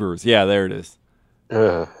 Milwaukee Brewers. Yeah, there it is.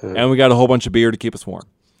 And we got a whole bunch of beer to keep us warm.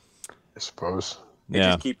 I suppose. You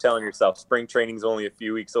just keep telling yourself spring training's only a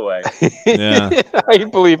few weeks away. Yeah.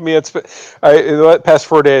 Believe me, in the past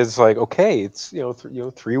 4 days, it's like, okay, it's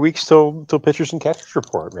 3 weeks till pitchers and catchers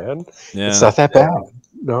report, man. Yeah. It's not that bad.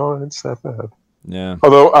 No, it's not bad. Yeah.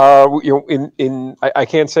 Although, I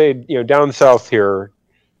can't say, down south here,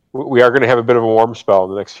 we are going to have a bit of a warm spell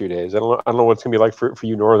in the next few days. I don't know what it's going to be like for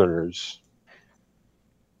you Northerners.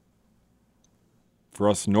 For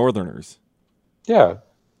us Northerners. Yeah.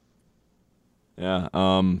 Yeah.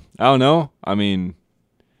 I don't know. I mean,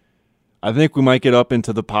 I think we might get up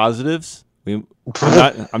into the positives.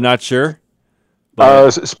 I'm not sure.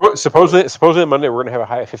 Supposedly Monday we're going to have a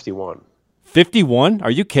high of 51. 51?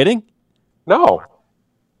 Are you kidding? No.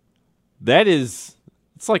 It's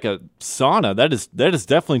like a sauna. That is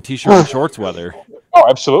definitely t-shirt and shorts weather. Oh,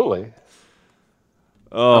 absolutely.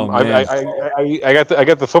 Oh man. I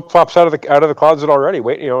got the flip flops out of the closet already.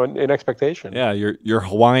 Wait, in expectation. Yeah, your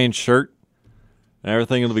Hawaiian shirt and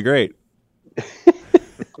everything will be great.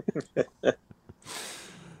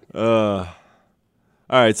 All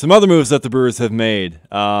right, some other moves that the Brewers have made.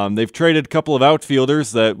 They've traded a couple of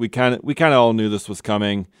outfielders that we kind of all knew this was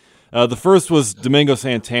coming. The first was Domingo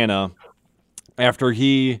Santana, after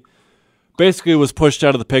he basically was pushed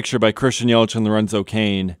out of the picture by Christian Yelich and Lorenzo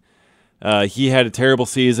Cain. He had a terrible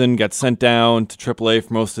season, got sent down to AAA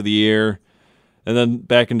for most of the year, and then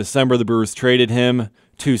back in December, the Brewers traded him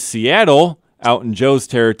to Seattle, out in Joe's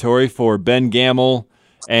territory, for Ben Gamel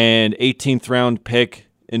and 18th round pick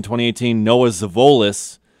in 2018, Noah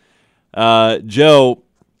Zavolis. Joe,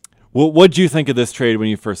 what did you think of this trade when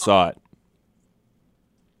you first saw it?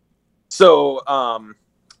 So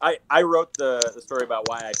I wrote the story about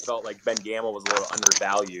why I felt like Ben Gamel was a little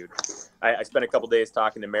undervalued. I spent a couple days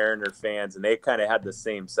talking to Mariner fans, and they kind of had the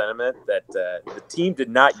same sentiment that the team did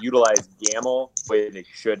not utilize Gamel the way they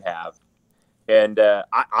should have. And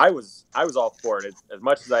I was all for it. As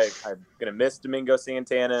much as I'm going to miss Domingo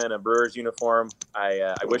Santana in a Brewers uniform,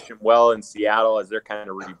 I wish him well in Seattle as they're kind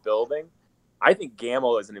of rebuilding. I think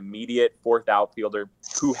Gamel is an immediate fourth outfielder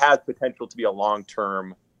who has potential to be a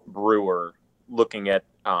long-term Brewer looking at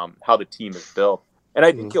how the team is built. And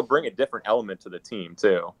I think he'll bring a different element to the team,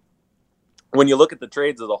 too. When you look at the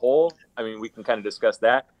trades as a whole, I mean, we can kind of discuss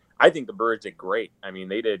that. I think the Brewers did great. I mean,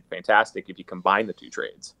 they did fantastic if you combine the two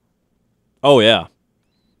trades. Oh, yeah.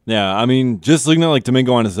 Yeah, I mean, just looking at, like,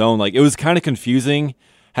 Domingo on his own, like, it was kind of confusing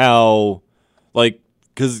how, like,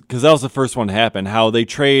 because that was the first one to happen, how they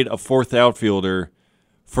trade a fourth outfielder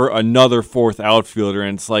for another fourth outfielder,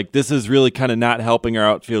 and it's like, this is really kind of not helping our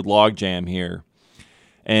outfield logjam here.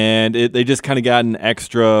 And they just kind of got an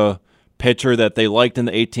extra pitcher that they liked in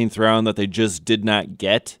the 18th round that they just did not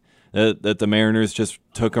get, that the Mariners just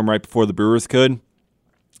took him right before the Brewers could.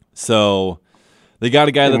 So they got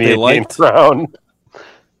a guy that they liked. Round.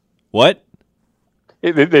 What?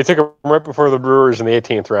 They took him right before the Brewers in the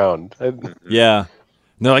 18th round. Yeah.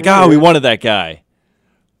 And they're like, we wanted that guy.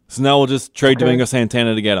 So now we'll just trade Domingo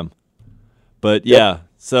Santana to get him. But, yeah,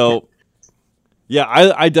 so, yeah,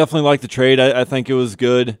 I definitely like the trade. I think it was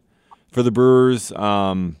good for the Brewers.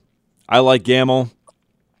 I like Gamel.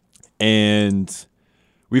 And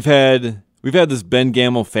we've had this Ben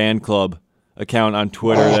Gamel fan club account on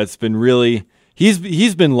Twitter that's been really –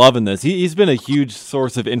 he's been loving this. He's been a huge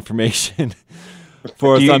source of information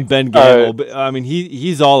for us on Ben Gamel. I mean,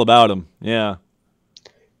 he's all about him. Yeah.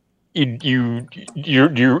 You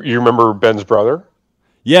remember Ben's brother?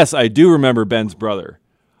 Yes, I do remember Ben's brother.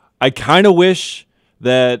 I kind of wish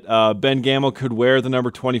that Ben Gamel could wear the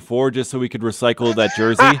number 24 just so we could recycle that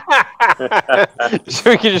jersey.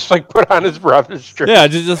 So we could just like put on his brother's jersey. Yeah,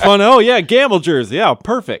 just fun. Oh yeah, Gamel jersey. Yeah,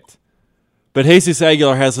 perfect. But Jesus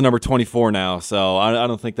Aguilar has the number 24 now, so I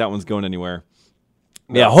don't think that one's going anywhere.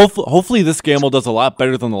 No. Yeah, hopefully this Gamel does a lot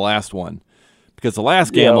better than the last one, because the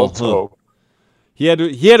last Gamel. He had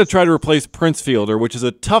to try to replace Prince Fielder, which is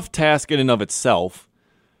a tough task in and of itself.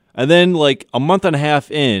 And then, like, a month and a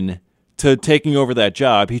half in to taking over that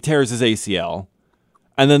job, he tears his ACL.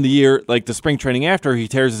 And then the spring training after, he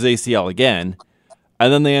tears his ACL again.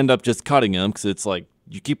 And then they end up just cutting him because it's like,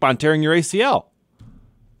 you keep on tearing your ACL.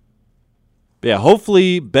 But yeah,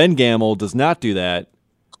 hopefully Ben Gamel does not do that.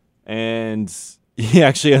 And he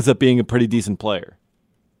actually ends up being a pretty decent player.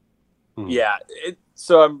 Yeah.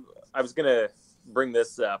 I was going to bring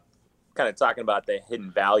this up, kind of talking about the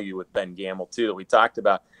hidden value with Ben Gamel too that we talked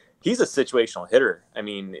about. He's a situational hitter. I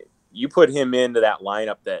mean, you put him into that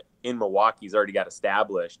lineup that in Milwaukee's already got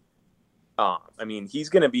established. I mean, he's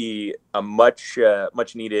going to be a much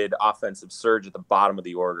needed offensive surge at the bottom of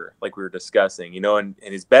the order, like we were discussing. And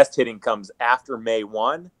his best hitting comes after May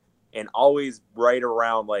 1 and always right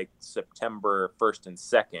around like September 1st and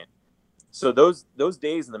 2nd. So those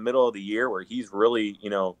days in the middle of the year where he's really,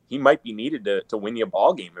 he might be needed to win you a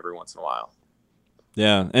ball game every once in a while.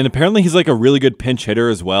 Yeah, and apparently he's like a really good pinch hitter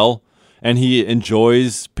as well, and he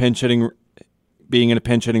enjoys pinch hitting being in a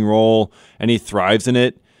pinch hitting role, and he thrives in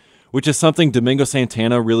it, which is something Domingo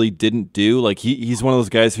Santana really didn't do. Like he's one of those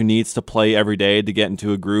guys who needs to play every day to get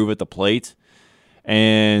into a groove at the plate.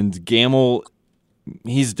 And Gamble,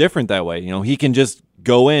 he's different that way. He can just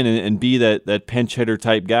go in and be that pinch hitter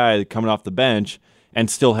type guy coming off the bench and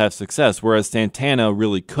still have success, whereas Santana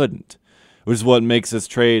really couldn't, which is what makes this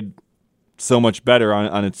trade so much better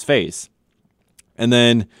on its face. And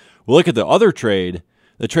then we'll look at the other trade,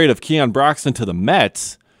 the trade of Keon Broxton to the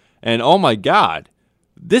Mets, and oh my God,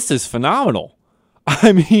 this is phenomenal.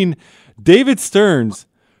 I mean, David Stearns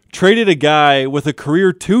traded a guy with a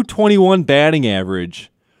career .221 batting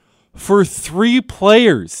average for 3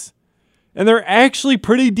 players. And they're actually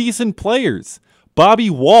pretty decent players.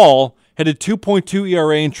 Bobby Wall had a 2.2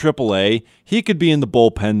 ERA in AAA. He could be in the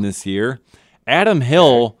bullpen this year. Adam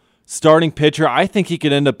Hill, starting pitcher, I think he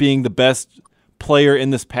could end up being the best player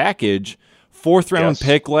in this package. 4th-round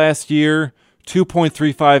pick last year,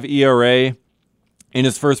 2.35 ERA. In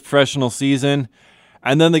his first professional season.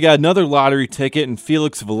 And then they got another lottery ticket in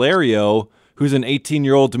Felix Valerio, who's an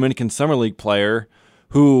 18-year-old Dominican Summer League player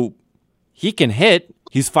who he can hit.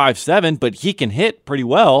 He's 5'7", but he can hit pretty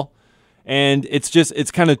well. And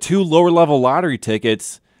it's kind of 2 lower-level lottery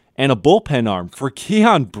tickets and a bullpen arm for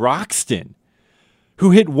Keon Broxton,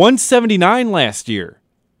 who hit 179 last year.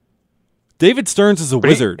 David Stearns is a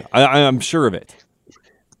wizard. I'm sure of it.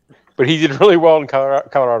 But he did really well in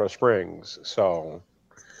Colorado Springs, so.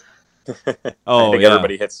 I think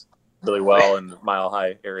everybody hits really well in the Mile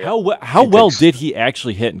High area. How well did he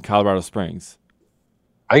actually hit in Colorado Springs?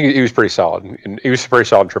 I think he was pretty solid. And he was pretty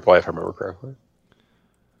solid in AAA, if I remember correctly.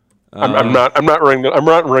 I'm not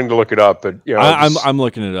running to look it up, but I'm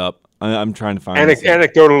looking it up. I'm trying to find.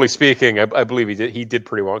 Anecdotally speaking, I believe he did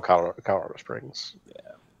pretty well in Colorado Springs. Yeah.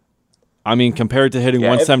 I mean, compared to hitting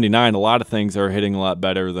 179, a lot of things are hitting a lot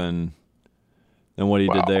better than what he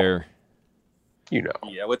did there.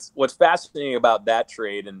 Yeah, what's fascinating about that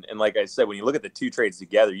trade, and like I said, when you look at the 2 trades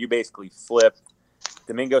together, you basically flip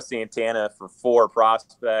Domingo Santana for 4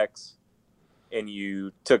 prospects, and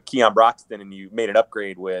you took Keon Broxton and you made an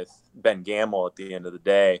upgrade with Ben Gamble at the end of the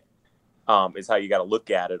day, is how you got to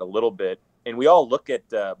look at it a little bit. And we all look at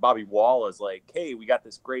Bobby Wall as like, hey, we got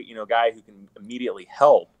this great guy who can immediately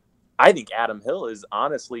help. I think Adam Hill is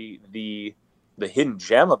honestly the hidden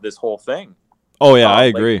gem of this whole thing. Oh yeah, I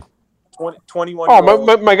agree. 21.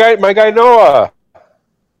 Oh, my guy Noah.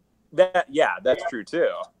 That's true too.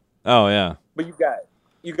 Oh yeah. But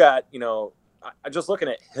you got I just looking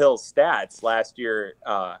at Hill's stats last year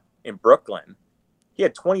in Brooklyn. He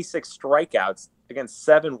had 26 strikeouts against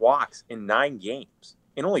 7 walks in 9 games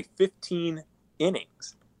in only 15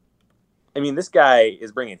 innings. I mean, this guy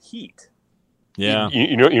is bringing heat. Yeah.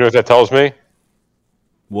 You know what that tells me?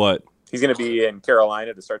 What? He's going to be in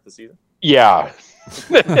Carolina to start the season? Yeah.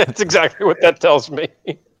 That's exactly what that tells me.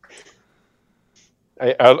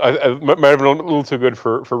 I might have been a little too good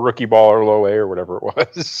for rookie ball or low A or whatever it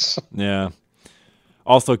was. Yeah.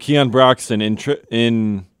 Also, Keon Broxton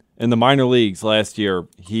in the minor leagues last year,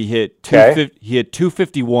 he hit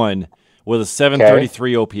 251 with a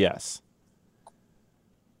 733 OPS.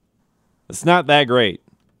 It's not that great.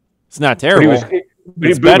 It's not terrible.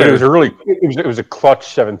 It's better. It was a clutch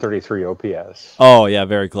 733 OPS. Oh yeah,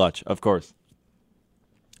 very clutch, of course.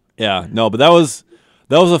 Yeah, no, but that was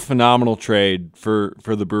a phenomenal trade for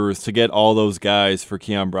the Brewers to get all those guys for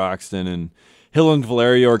Keon Broxton, and Hill and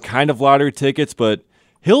Valerio are kind of lottery tickets, but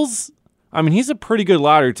he's a pretty good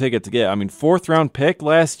lottery ticket to get. I mean, 4th-round pick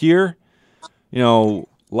last year. A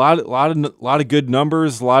lot of good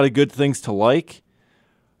numbers, a lot of good things to like.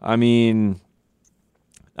 I mean,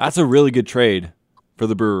 that's a really good trade for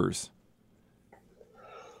the Brewers.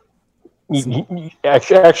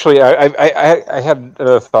 Actually, I had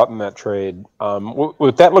a thought in that trade.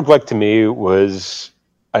 What that looked like to me was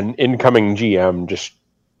an incoming GM just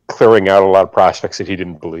clearing out a lot of prospects that he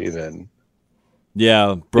didn't believe in.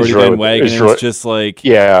 Yeah, Brody Van Wagenen is just like,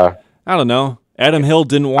 yeah, I don't know. Adam Hill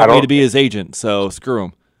didn't want me to be his agent, so screw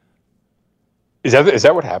him. Is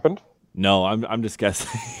that what happened? No, I'm just guessing.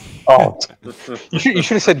 Oh, you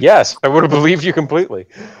should have said yes. I would have believed you completely.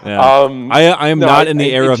 Yeah. I am not in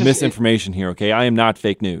the era of misinformation here. Okay, I am not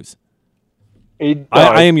fake news.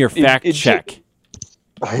 I am your fact check.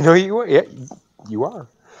 I know you are. Yeah, you are.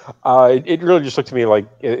 It really just looked to me like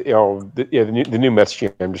the new Mets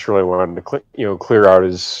GM just really wanted to clear out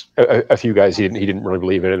a few guys he didn't really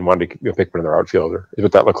believe in and wanted to pick one of their outfielder. Is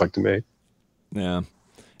what that looked like to me. Yeah,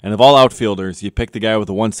 and of all outfielders, you pick the guy with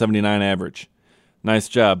a 179 average. Nice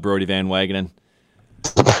job, Brody Van Wagenen.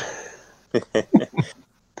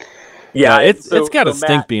 Yeah, it's got to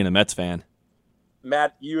stink being a Mets fan.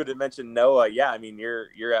 Matt, you had mentioned Noah. Yeah, I mean,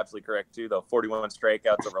 you're absolutely correct too. Though 41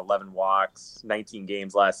 strikeouts over 11 walks, 19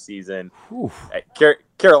 games last season.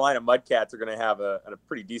 Carolina Mudcats are going to have a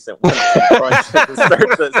pretty decent win punch to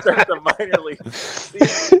start the minor league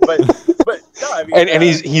season. But no, I mean, and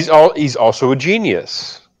he's also a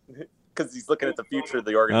genius because he's looking at the future of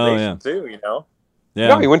the organization too. You know. Yeah.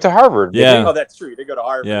 No, he went to Harvard. Yeah. Oh, that's true. He did go to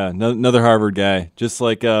Harvard. Yeah, another Harvard guy, just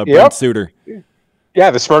like Brent Suter.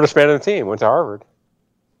 Yeah, the smartest man on the team went to Harvard.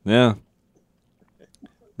 Yeah.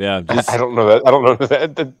 Yeah. I don't know that. I don't know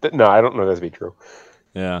that. No, I don't know that to be true.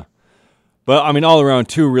 Yeah. But, I mean, all around,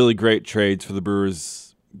 two really great trades for the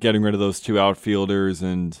Brewers, getting rid of those two outfielders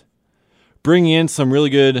and bringing in some really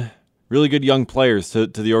good young players to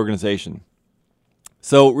the organization.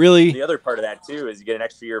 So, really... The other part of that, too, is you get an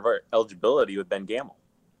extra year of eligibility with Ben Gamel.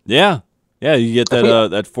 Yeah. Yeah, you get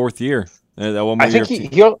that fourth year. That one more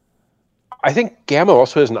year. I think Gamel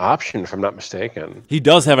also has an option, if I'm not mistaken. He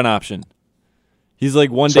does have an option. He's like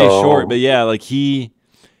one day short, but yeah, like he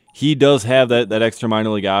does have that extra minor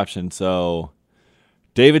league option. So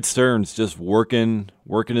David Stearns just working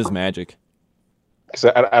his magic. Because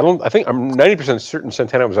I think I'm 90% certain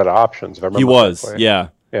Santana was out of options. If I remember, he was, yeah.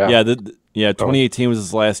 2018 was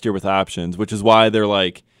his last year with options, which is why they're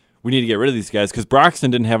like, we need to get rid of these guys because Broxton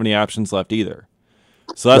didn't have any options left either.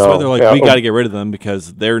 So that's why they're like, we got to get rid of them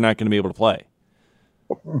because they're not going to be able to play.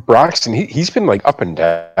 Broxton, he's been like up and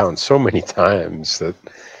down so many times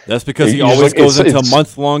that's because he always goes into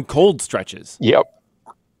month-long cold stretches. Yep.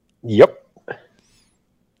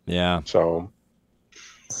 Yeah. So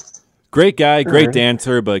great guy, great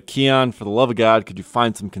dancer, but Keon, for the love of God, could you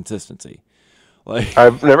find some consistency? Like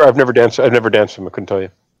I've never danced with him. I couldn't tell you.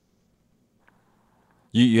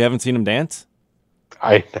 You haven't seen him dance?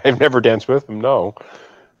 I've never danced with him. No.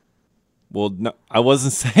 Well, no, I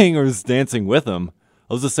wasn't saying I was dancing with him.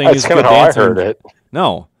 I was just saying he's a good dancer. That's kind of how I heard it.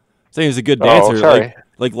 No, I'm saying he's a good dancer. Sorry.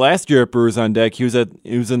 Like last year at Brewers on Deck, he was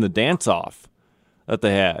in the dance-off that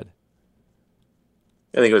they had.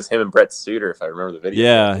 I think it was him and Brett Suter, if I remember the video.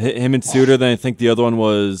 Yeah, him and Suter. Then I think the other one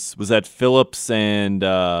was that Phillips and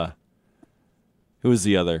who was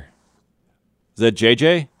the other? Is that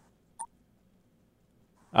JJ?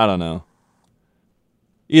 I don't know.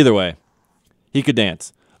 Either way, he could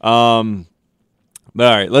dance. But all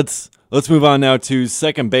right, let's move on now to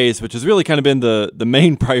second base, which has really kind of been the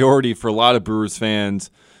main priority for a lot of Brewers fans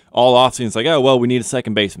all offseason. It's like, oh, well, we need a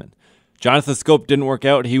second baseman. Jonathan Schoop didn't work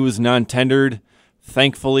out. He was non-tendered.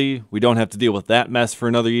 Thankfully, we don't have to deal with that mess for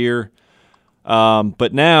another year.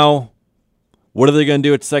 But now, what are they going to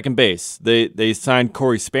do at second base? They signed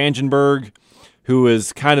Corey Spangenberg, who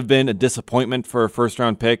has kind of been a disappointment for a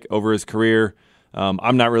first-round pick over his career.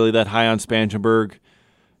 I'm not really that high on Spangenberg,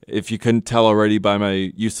 if you couldn't tell already by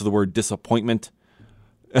my use of the word disappointment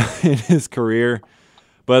in his career.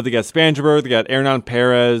 But they got Spangenberg, they got Hernan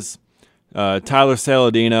Perez, Tyler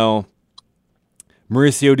Saladino,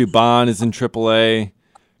 Mauricio Dubon is in AAA.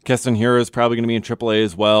 Keston Hiura is probably going to be in AAA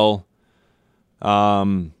as well.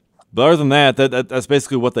 But other than that's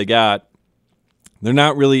basically what they got. They're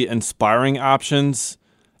not really inspiring options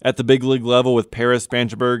at the big league level with Perez,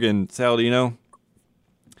 Spangenberg, and Saladino.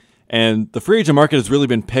 And the free agent market has really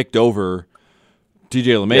been picked over.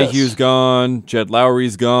 TJ LeMahieu's gone. Jed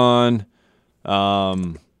Lowry's gone.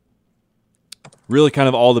 Really kind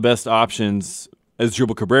of all the best options.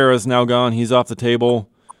 Asdrubal Cabrera is now gone. He's off the table.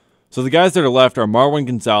 So the guys that are left are Marwin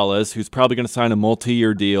Gonzalez, who's probably going to sign a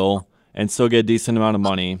multi-year deal and still get a decent amount of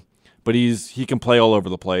money. But he can play all over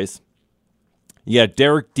the place. You got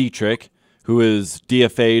Derek Dietrich, who is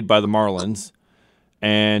DFA'd by the Marlins.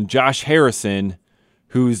 And Josh Harrison,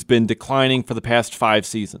 who's been declining for the past 5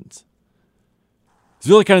 seasons. There's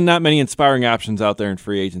really kind of not many inspiring options out there in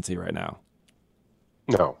free agency right now.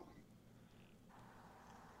 No.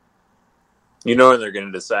 You know when they're going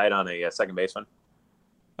to decide on a second baseman?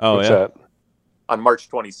 Oh, What's yeah? that? On March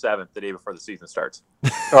 27th, the day before the season starts.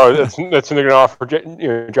 Oh, that's when they're going to offer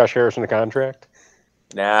Josh Harrison a contract?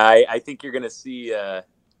 Nah, I think you're going to see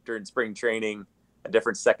during spring training a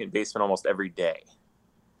different second baseman almost every day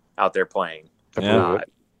out there playing. Yeah.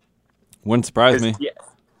 Wouldn't surprise me. Yeah,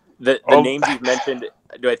 the names you've mentioned.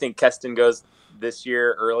 Do I think Keston goes this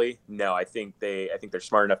year early? No, I think they're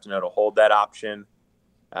smart enough to know to hold that option,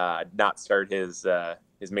 not start his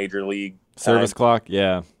major league service clock.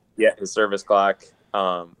 Yeah, his service clock.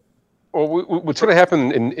 Well, what's going to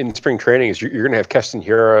happen in spring training is you're going to have Keston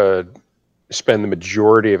Hiura spend the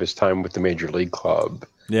majority of his time with the major league club.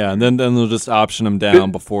 Yeah, and then they'll just option him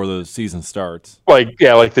down before the season starts. Like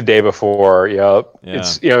the day before. Yeah.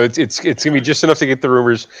 It's going to be just enough to get the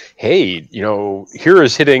rumors. Hey, here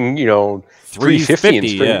is hitting 350 in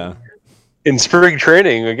spring. Yeah. in spring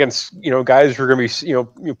training against guys who are going to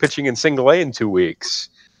be pitching in single A in 2 weeks.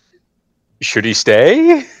 Should he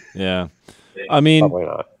stay? Yeah, I mean, probably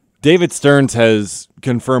not. David Stearns has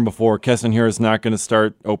confirmed before Keston Hiura is not going to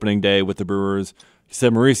start opening day with the Brewers. He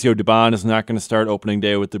said Mauricio Dubon is not going to start opening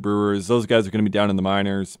day with the Brewers. Those guys are going to be down in the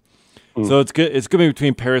minors. So it's good. It's going to be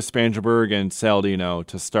between Paris Spangenberg and Saladino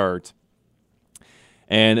to start.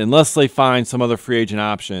 And unless they find some other free agent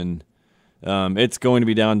option, it's going to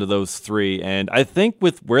be down to those three. And I think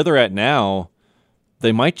with where they're at now,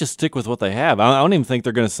 they might just stick with what they have. I don't even think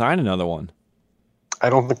they're going to sign another one. I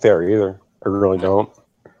don't think they are either. I really don't.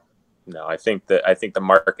 No, I think the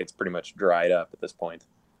market's pretty much dried up at this point.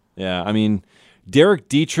 Yeah, I mean, Derek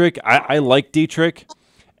Dietrich, I like Dietrich.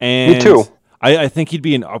 And me too. I think he'd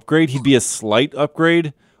be an upgrade. He'd be a slight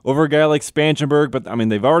upgrade over a guy like Spangenberg, but I mean,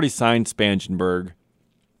 they've already signed Spangenberg.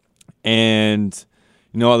 And,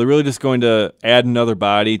 they're really just going to add another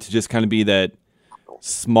body to just kind of be that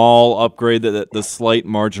small upgrade, the slight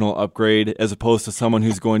marginal upgrade, as opposed to someone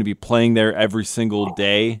who's going to be playing there every single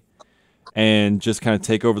day and just kind of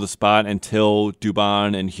take over the spot until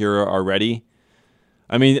Dubon and Hiura are ready.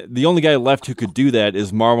 I mean, the only guy left who could do that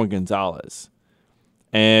is Marwin Gonzalez.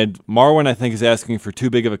 And Marwin, I think, is asking for too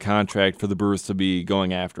big of a contract for the Brewers to be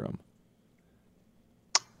going after him.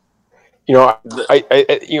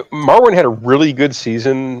 Marwin had a really good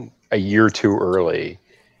season a year too early.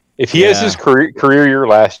 If he has his career year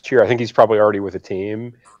last year, I think he's probably already with a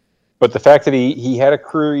team. But the fact that he had a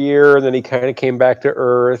career year and then he kind of came back to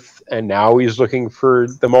earth, and now he's looking for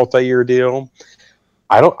the multi-year deal.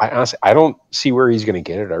 I honestly don't see where he's going to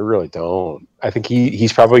get it. I really don't. I think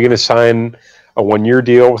he's probably going to sign a 1-year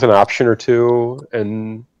deal with an option or two,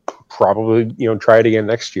 and probably try it again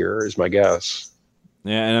next year is my guess.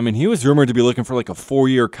 Yeah, and I mean, he was rumored to be looking for like a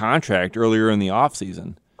 4-year contract earlier in the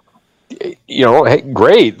offseason. Hey,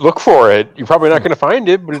 great, look for it. You're probably not going to find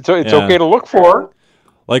it, but it's okay to look for.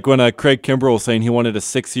 Like when Craig Kimbrell was saying he wanted a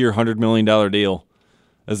 6-year, $100 million deal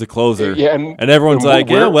as a closer. Yeah, and everyone's like,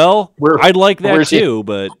 I'd like that too,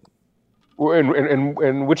 but...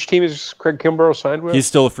 And which team is Craig Kimbrell signed with? He's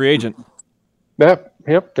still a free agent.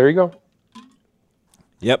 Yep, there you go.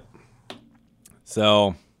 Yep.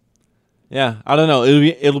 So, yeah, I don't know.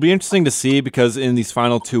 It'll be interesting to see, because in these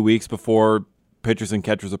final 2 weeks before pitchers and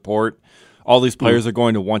catchers report, all these players are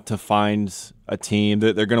going to want to find a team.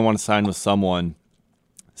 They're going to want to sign with someone.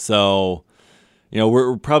 So,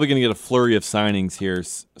 we're probably going to get a flurry of signings here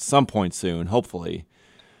some point soon, hopefully.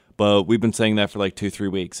 But we've been saying that for like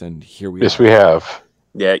 2-3 weeks, and here we are. Yes, we have.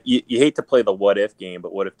 Yeah, you hate to play the what-if game,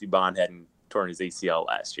 but what if Dubon hadn't torn his ACL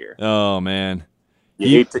last year? Oh, man.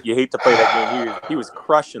 You hate to play that game. He was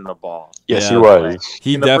crushing the ball. Yes, he was.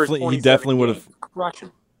 He definitely would have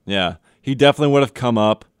crushing. Yeah, he definitely would have come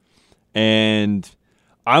up, and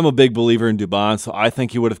I'm a big believer in Dubon, so I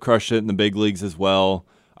think he would have crushed it in the big leagues as well.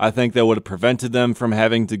 I think that would have prevented them from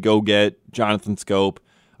having to go get Jonathan Schoop.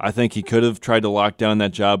 I think he could have tried to lock down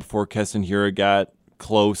that job before Keston Hiura got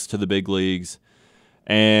close to the big leagues.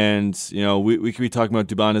 And, we could be talking about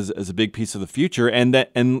Dubon as a big piece of the future. And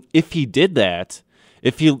if he did that,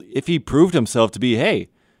 if he proved himself to be, hey,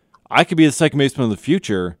 I could be the second baseman of the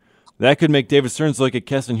future, that could make David Stearns look at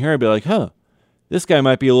Keston Hiura and be like, this guy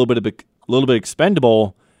might be a little bit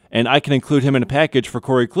expendable, and I can include him in a package for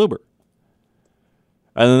Corey Kluber.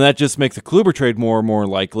 And then that just makes the Kluber trade more and more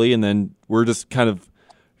likely, and then we're just kind of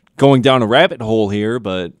going down a rabbit hole here.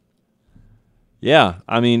 But yeah,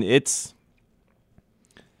 I mean, it's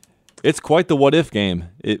quite the what if game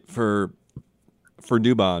for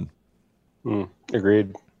Dubon.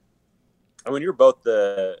 Agreed. And when you're both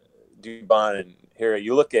the Dubon and Hiura,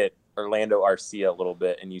 you look at Orlando Arcia a little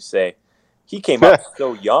bit and you say, he came up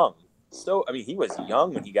so young. So, I mean, he was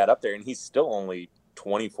young when he got up there, and he's still only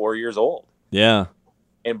 24 years old. Yeah.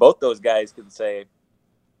 And both those guys can say,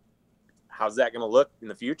 how's that going to look in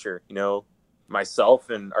the future? Myself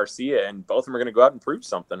and Arcia, and both of them are going to go out and prove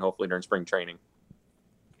something, hopefully, during spring training.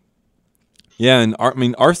 Yeah, and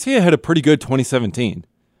Arcia had a pretty good 2017.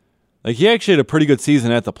 Like, he actually had a pretty good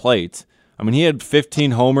season at the plate. I mean, he had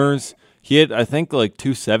 15 homers. He had, I think, like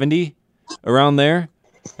 270 around there.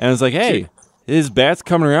 And I was like, hey, his bat's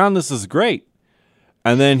coming around. This is great.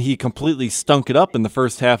 And then he completely stunk it up in the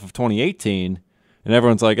first half of 2018. And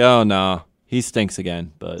everyone's like, oh, no, he stinks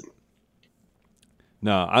again. But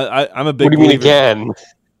no, I'm a big believer. What do you mean again?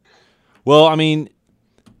 Well, I mean,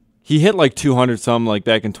 he hit like 200-some like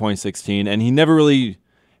back in 2016, and he never really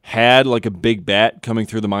had like a big bat coming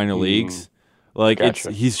through the minor leagues. Like,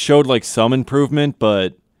 gotcha. He's showed like some improvement,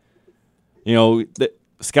 but, the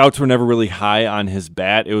scouts were never really high on his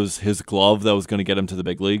bat. It was his glove that was going to get him to the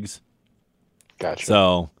big leagues. Gotcha.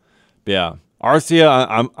 So Yeah,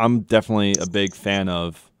 Arcia, I'm definitely a big fan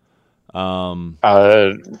of. President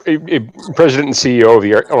and CEO of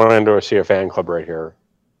the Orlando Arcia fan club right here.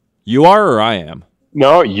 You are, or I am?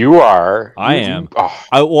 No, you are. I am.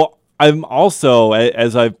 I'm also,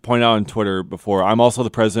 as I've pointed out on Twitter before, I'm also the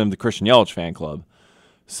president of the Christian Yelich fan club.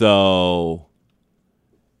 So,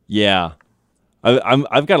 yeah,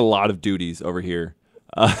 I've got a lot of duties over here.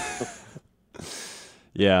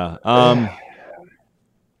 Yeah.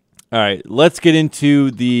 All right, let's get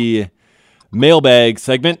into the mailbag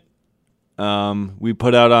segment. We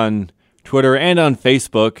put out on Twitter and on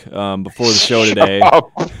Facebook before the show today.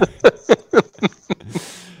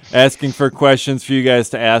 Asking for questions for you guys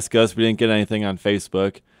to ask us. We didn't get anything on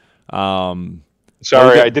Facebook.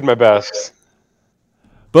 Sorry, I did my best.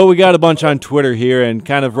 But we got a bunch on Twitter here, and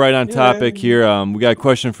kind of right on topic here, we got a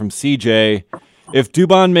question from CJ. If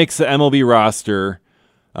Dubon makes the MLB roster,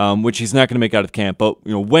 which he's not going to make out of camp, but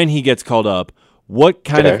when he gets called up, what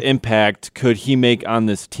kind of impact could he make on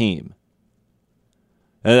this team?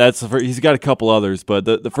 And he's got a couple others, but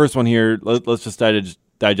the first one here, let's just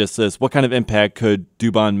digest this. What kind of impact could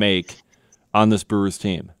Dubon make on this Brewers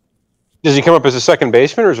team? Does he come up as a second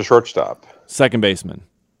baseman or as a shortstop? Second baseman.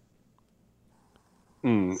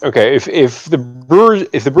 Okay, if the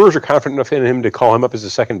Brewers are confident enough in him to call him up as a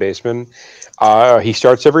second baseman, he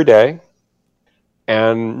starts every day,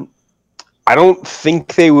 and I don't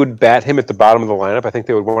think they would bat him at the bottom of the lineup. I think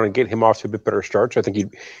they would want to get him off to a bit better start. So I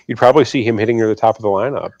think you'd probably see him hitting near the top of the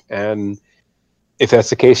lineup. And if that's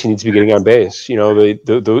the case, he needs to be getting on base.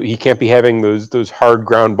 He can't be having those hard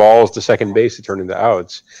ground balls to second base that turn into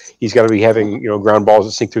outs. He's got to be having ground balls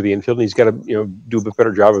that sink through the infield. And he's got to do a bit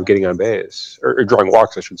better job of getting on base or drawing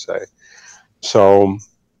walks, I should say. So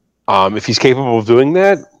if he's capable of doing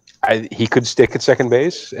that, he could stick at second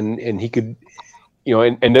base, and he could.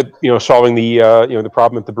 End up solving the the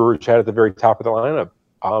problem that the Brewers had at the very top of the lineup.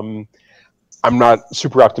 I'm not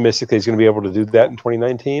super optimistic that he's going to be able to do that in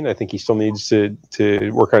 2019. I think he still needs to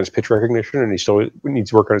work on his pitch recognition, and he still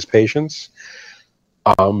needs to work on his patience.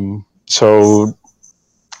 So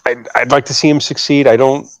I'd like to see him succeed.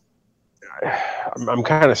 I'm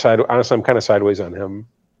kind of sideways on him.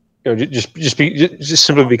 Just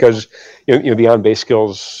simply because the on base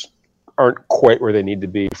skills aren't quite where they need to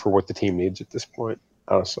be for what the team needs at this point,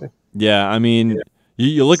 honestly. Yeah, I mean,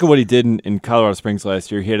 you look at what he did in Colorado Springs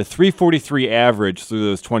last year. He had a 343 average through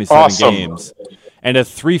those 27 games and a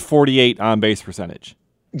 348 on-base percentage.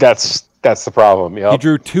 That's the problem, yeah. He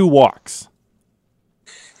drew 2 walks.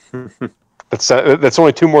 That's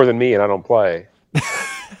only 2 more than me, and I don't play.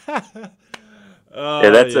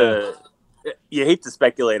 You hate to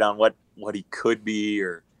speculate on what he could be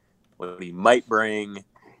or what he might bring.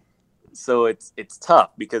 So it's tough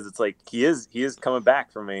because it's like he is coming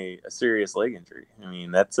back from a serious leg injury. I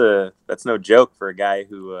mean, that's no joke for a guy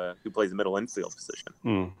who plays a middle infield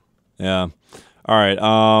position. Yeah. All right.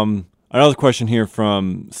 Another question here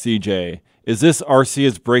from CJ. Is this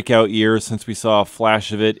Arcia's breakout year since we saw a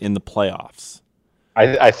flash of it in the playoffs?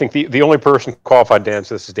 I think the only person qualified to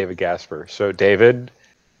answer this is David Gasper. So David,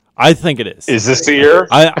 I think it is. Is this the year?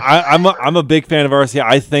 I'm a big fan of Arcia.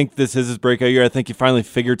 I think this is his breakout year. I think he finally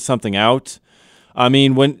figured something out. I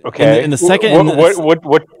mean, in the second,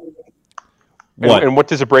 what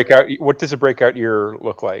does a breakout year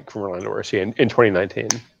look like from Orlando Arcia in 2019?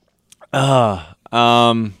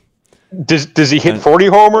 Does he hit 40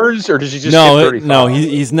 homers or does he just hit 35? No,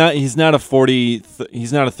 he's not a 40.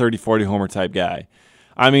 He's not a 30-40 homer type guy.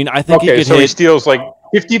 I mean, I think he could hit. He steals like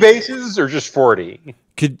 50 bases or just 40?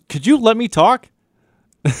 Could you let me talk?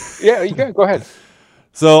 Yeah, you can. Go ahead.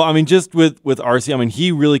 So, I mean, just with Arcia, I mean,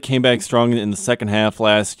 he really came back strong in the second half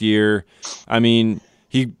last year. I mean,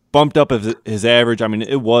 he bumped up his average. I mean,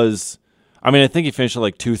 I think he finished at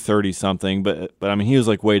like 230 something, but I mean, he was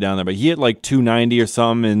like way down there. But he hit like 290 or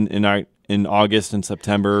something in August and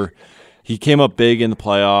September. He came up big in the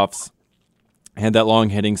playoffs, had that long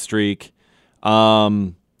hitting streak.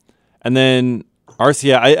 And then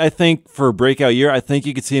Arcia, I think for a breakout year, I think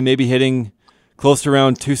you could see him maybe hitting close to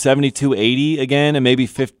around 270, 280 again, and maybe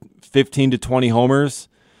 15 to 20 homers.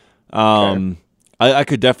 Okay. I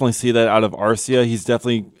could definitely see that out of Arcia. He's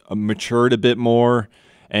definitely matured a bit more,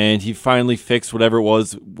 and he finally fixed whatever it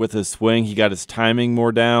was with his swing. He got his timing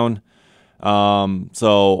more down.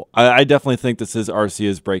 So I definitely think this is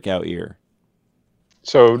Arcia's breakout year.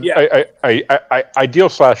 So ideal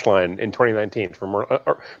slash line in 2019 from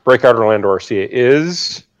breakout Orlando Arcia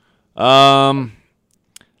is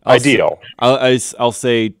ideal. I'll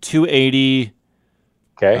say 280.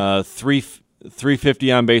 Okay.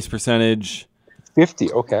 350 on base percentage.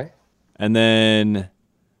 50. Okay. And then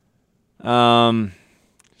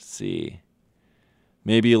see.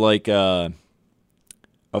 Maybe like a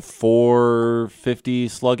 450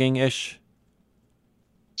 slugging ish.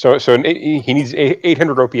 So he needs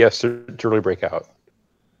 800 OPS to really break out.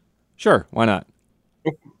 Sure, why not?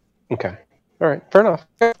 Okay, all right, fair enough.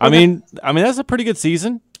 I mean that's a pretty good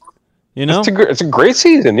season. You know, it's a great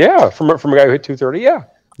season. Yeah, from a guy who hit 230. Yeah.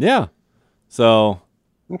 Yeah. So.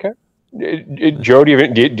 Okay. Joe, do you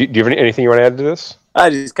have anything you want to add to this? I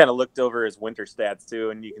just kind of looked over his winter stats too,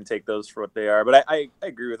 and you can take those for what they are. But I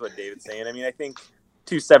agree with what David's saying. I mean, I think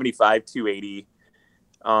 275, 280,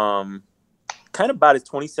 kind of about his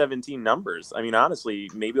 2017 numbers. I mean, honestly,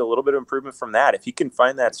 maybe a little bit of improvement from that. If he can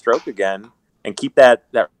find that stroke again and keep that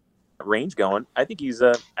range going, I think it's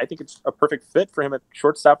a perfect fit for him at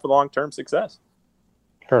shortstop for long-term success.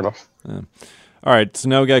 Fair enough. Yeah. All right, so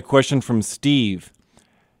now we got a question from Steve.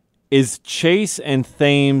 Is Chase and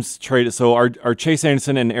Thames traded? So are Chase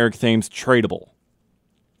Anderson and Eric Thames tradable?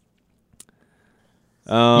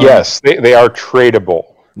 Yes, they are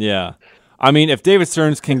tradable. Yeah. I mean, if David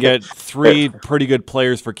Stearns can get 3 pretty good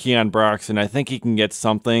players for Keon Broxton, I think he can get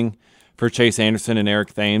something for Chase Anderson and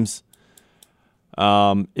Eric Thames.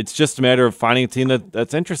 It's just a matter of finding a team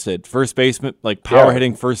that's interested. First baseman, like power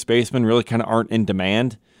hitting first basemen, really kind of aren't in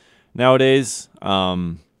demand nowadays.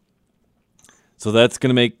 So that's going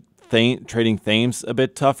to make trading Thames a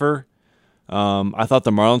bit tougher. I thought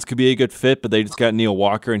the Marlins could be a good fit, but they just got Neil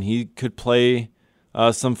Walker, and he could play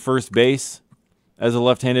some first base as a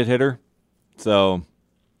left-handed hitter. So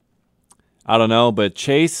I don't know, but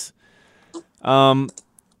Chase, I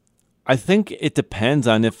think it depends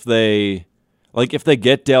on if they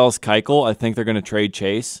get Dallas Keuchel, I think they're going to trade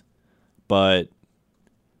Chase, but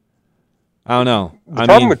I don't know.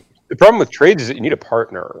 The problem with trades is that you need a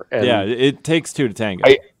partner. And yeah, it takes 2 to tango.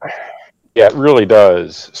 Yeah, it really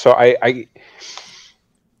does. So I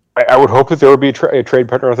would hope that there would be a trade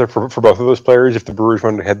partner out there for both of those players if the Brewers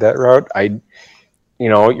wanted to head that route.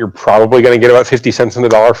 You're probably going to get about 50 cents on the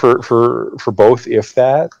dollar for both, if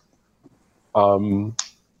that. I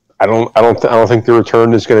don't think the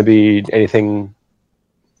return is going to be anything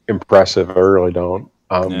impressive. I really don't.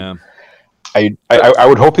 Yeah. I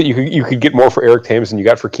would hope that you could get more for Eric Thames than you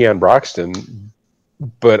got for Keon Broxton,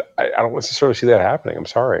 but I don't necessarily see that happening. I'm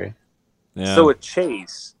sorry. Yeah. So with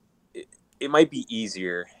Chase, it might be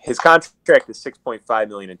easier. His contract is $6.5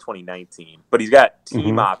 million in 2019, but he's got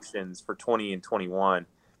team options for 20 and 21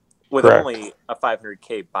 with only a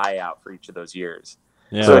 $500K buyout for each of those years.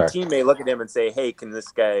 Yeah. So a team may look at him and say, "Hey, can this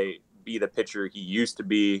guy be the pitcher he used to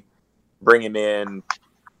be? Bring him in."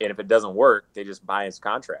 And if it doesn't work, they just buy his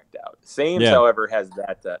contract out. Thames, however, has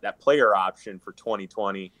that player option for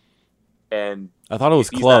 2020. And I thought it was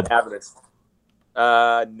club.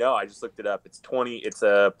 No, I just looked it up. It's 20. It's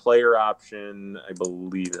a player option. I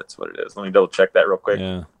believe that's what it is. Let me double check that real quick.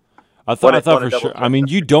 Yeah, I thought for sure. I mean,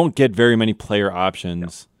 you don't get very many player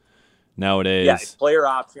options nowadays. Yeah, it's player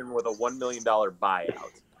option with a $1 million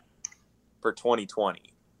buyout for 2020.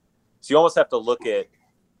 So you almost have to look at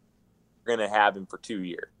you're going to have him for 2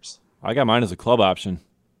 years. I got mine as a club option.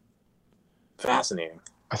 Fascinating.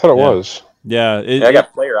 I thought it was. Yeah, I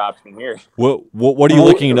got player option here. What are you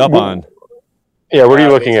looking it up on? Yeah, what are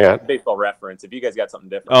you looking at? Baseball Reference. If you guys got something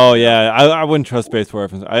different. Oh, yeah. I wouldn't trust Baseball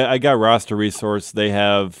Reference. I got Roster Resource. They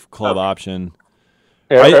have club option.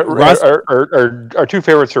 Yeah, our two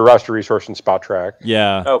favorites are Roster Resource and Spot Track.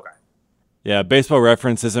 Yeah. Okay. Yeah, Baseball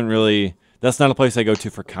Reference isn't really – that's not a place I go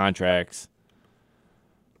to for contracts.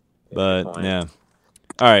 But, yeah.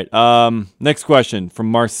 All right. Next question from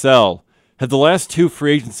Marcel. Have the last 2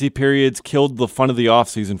 free agency periods killed the fun of the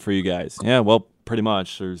offseason for you guys? Yeah, well, pretty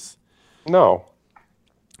much. No.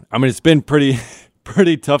 I mean, it's been pretty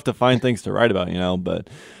tough to find things to write about, but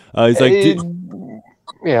he's like,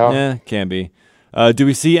 yeah, can be. Do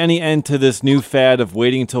we see any end to this new fad of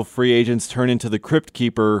waiting until free agents turn into the crypt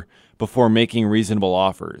keeper before making reasonable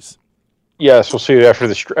offers? Yes, we'll see it after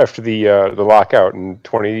the lockout in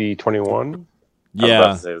 2021. Yeah, I was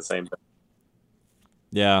about to say the same thing.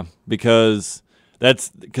 Yeah, because the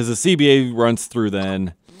CBA runs through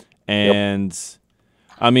then, and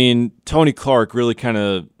I mean Tony Clark really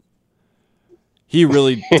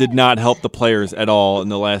did not help the players at all in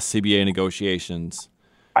the last CBA negotiations.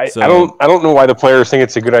 I don't know why the players think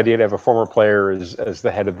it's a good idea to have a former player as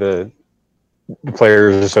the head of the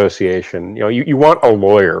Players Association. You want a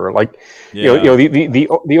lawyer,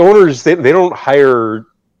 the owners they don't hire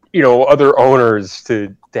other owners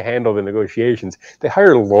to handle the negotiations. They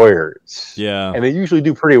hire lawyers. Yeah. And they usually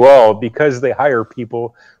do pretty well because they hire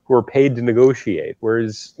people who are paid to negotiate.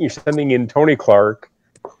 Whereas you're sending in Tony Clark,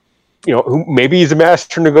 who maybe he's a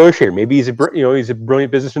master negotiator, maybe he's a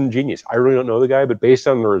brilliant businessman genius. I really don't know the guy, but based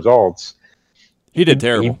on the results, he did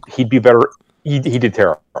terrible. He'd be better. He did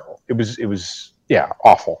terrible. It was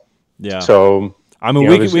awful. Yeah. So I mean,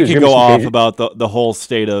 we could go off about the whole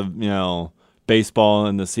state of baseball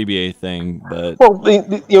and the CBA thing, but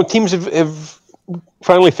teams have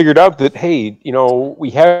finally figured out that, hey, we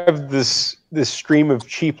have this stream of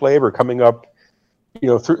cheap labor coming up,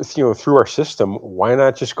 through our system. Why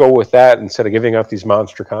not just go with that instead of giving out these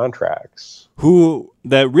monster contracts? Who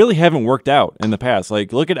that really haven't worked out in the past.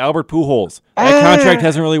 Like, look at Albert Pujols. That contract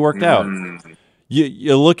hasn't really worked out.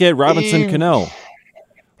 You look at Robinson Cano.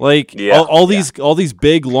 Like all these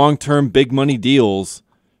big long-term big money deals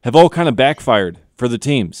have all kind of backfired for the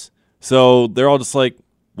teams. So they're all just like,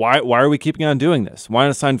 why are we keeping on doing this? Why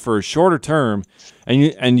not sign for a shorter term?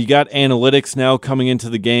 And you got analytics now coming into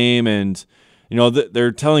the game, and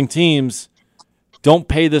they're telling teams, don't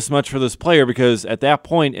pay this much for this player because at that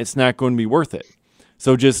point it's not going to be worth it.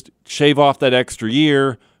 So just shave off that extra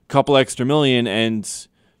year, couple extra million, and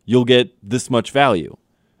you'll get this much value.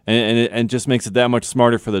 And it just makes it that much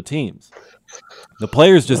smarter for the teams. The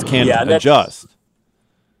players just can't adjust.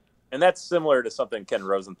 And that's similar to something Ken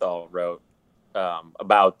Rosenthal wrote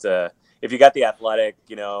about if you got The Athletic,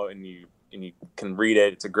 and you can read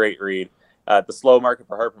it. It's a great read. The slow market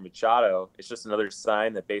for Harper Machado, it's just another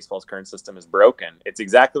sign that baseball's current system is broken. It's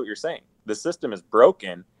exactly what you're saying. The system is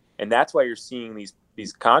broken, and that's why you're seeing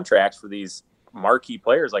these contracts for these marquee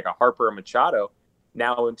players like a Harper or Machado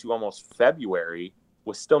now into almost February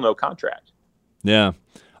with still no contract. Yeah.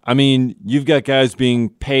 I mean, you've got guys being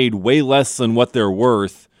paid way less than what they're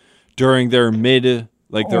worth during their early mid,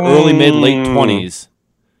 late 20s.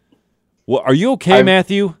 Well, are you okay,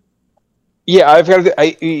 Matthew? Yeah,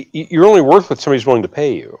 you're only worth what somebody's willing to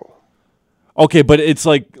pay you. Okay, but it's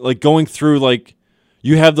like going through, like,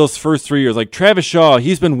 you have those first 3 years. Like Travis Shaw,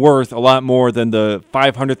 he's been worth a lot more than the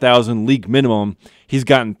 $500,000 league minimum he's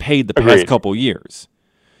gotten paid the past couple years.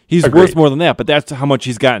 He's worth more than that, but that's how much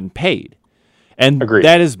he's gotten paid. And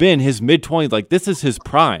that has been his mid-20s. Like, this is his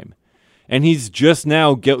prime. And he's just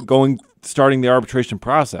now starting the arbitration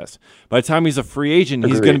process. By the time he's a free agent,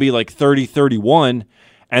 he's going to be like 30, 31.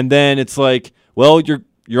 And then it's like, well,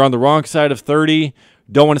 you're on the wrong side of 30.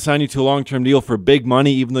 Don't want to sign you to a long-term deal for big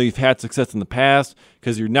money, even though you've had success in the past,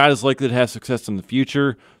 because you're not as likely to have success in the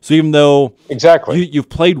future. So even though you've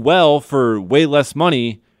played well for way less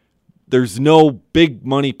money, there's no big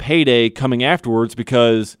money payday coming afterwards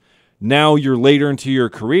because now you're later into your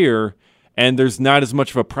career and there's not as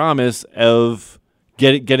much of a promise of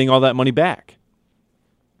getting all that money back.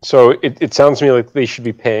 So it sounds to me like they should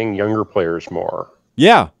be paying younger players more.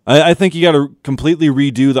 Yeah, I think you got to completely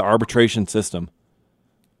redo the arbitration system.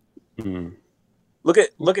 Mm. Look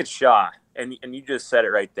at Shaw, and you just said it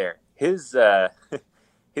right there. His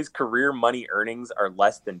career money earnings are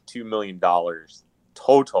less than $2 million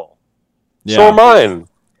total. Yeah. So are mine.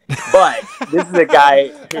 But this is a guy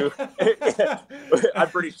who I'm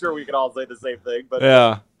pretty sure we can all say the same thing.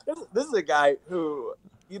 But this is a guy who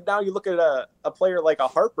now you look at a player like a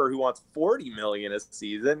Harper who wants $40 million a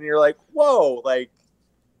season, and you're like, whoa, like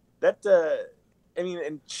that. I mean,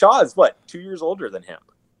 and Shaw is 2 years older than him.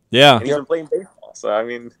 Yeah, and he's been playing baseball, so I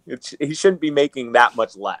mean, he shouldn't be making that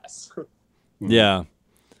much less. Yeah,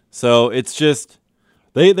 so it's just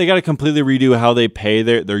they got to completely redo how they pay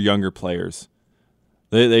their younger players.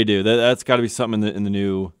 They do. That's got to be something in the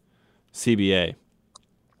new CBA.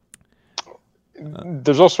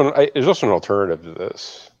 There's also an alternative to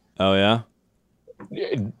this. Oh yeah.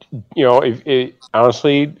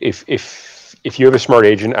 Honestly, if you have a smart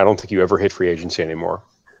agent, I don't think you ever hit free agency anymore.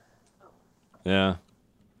 Yeah.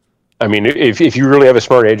 I mean, if you really have a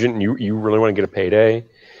smart agent and you really want to get a payday,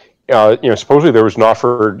 supposedly there was an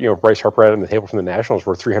offer, Bryce Harper had on the table from the Nationals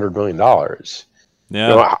worth $300 million.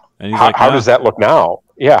 Yeah. And how does that look now?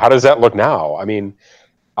 Yeah, how does that look now? I mean,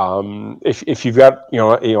 if you've got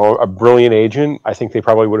a brilliant agent, I think they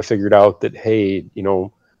probably would have figured out that, hey,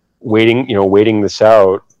 waiting this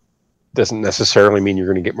out doesn't necessarily mean you're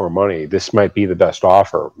going to get more money. This might be the best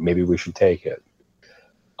offer. Maybe we should take it.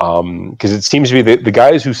 Because it seems to be the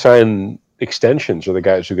guys who sign extensions are the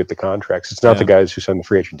guys who get the contracts. It's not the guys who sign the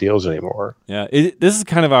free agent deals anymore. Yeah, this is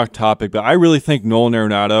kind of off topic, but I really think Nolan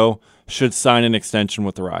Arenado should sign an extension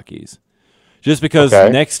with the Rockies. Just because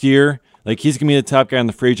next year, he's going to be the top guy on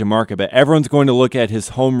the free agent market, but everyone's going to look at his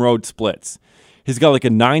home road splits. He's got like a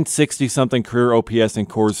 960-something career OPS in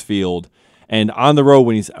Coors Field, and on the road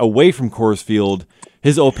when he's away from Coors Field,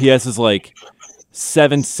 his OPS is like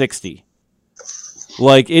 760.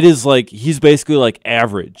 It is he's basically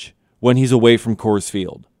average when he's away from Coors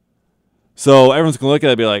Field. So everyone's going to look at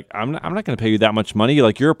it and be like, I'm not going to pay you that much money.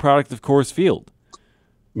 Like, you're a product of Coors Field.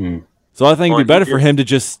 So I think it'd be better for him to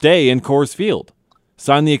just stay in Coors Field.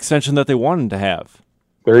 Sign the extension that they wanted to have.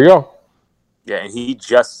 There you go. Yeah, and he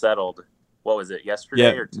just settled. What was it,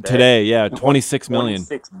 yesterday or today? Today, yeah, $26 million.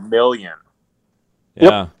 $26 million. Yeah,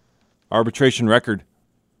 yep. Arbitration record.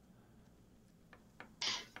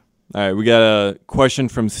 All right, we got a question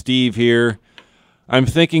from Steve here. I'm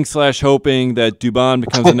thinking / hoping that Dubon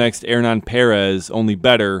becomes the next Hernan Perez, only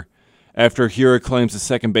better, after Hiura claims the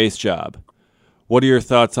second base job. What are your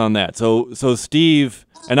thoughts on that? So Steve,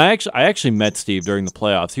 and I actually met Steve during the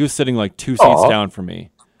playoffs. He was sitting like 2 seats down from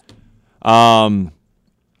me. Yeah,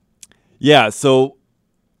 so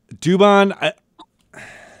Dubon,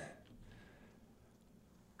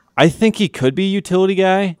 I think he could be a utility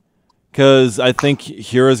guy because I think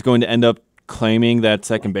Hiura is going to end up claiming that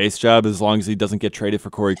second base job as long as he doesn't get traded for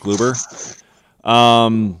Corey Kluber.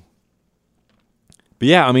 But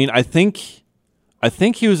yeah, I mean, I think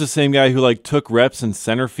he was the same guy who like took reps in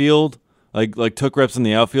center field, like took reps in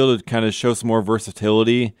the outfield to kind of show some more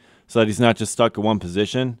versatility so that he's not just stuck in one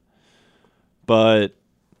position. But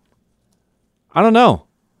I don't know.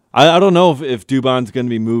 I don't know if Dubon's going to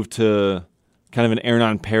be moved to kind of an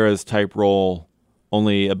Hernan Perez type role,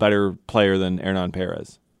 only a better player than Hernan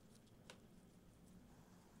Perez.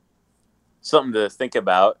 Something to think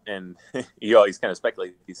about, and you always kind of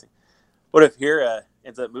speculate these things. What if Hiura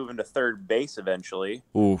ends up moving to third base eventually?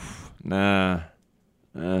 Oof, nah.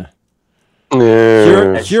 Hiura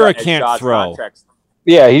can't throw.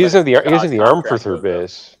 Yeah, he doesn't have the arm for third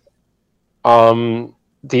base.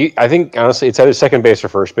 I think honestly, it's either second base or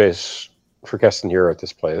first base for Keston Hiura at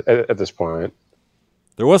this point.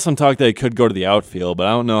 There was some talk that he could go to the outfield, but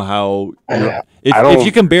I don't know how. If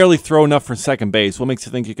you can barely throw enough for second base, what makes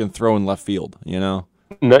you think you can throw in left field? You know.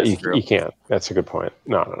 No, you can't. That's a good point.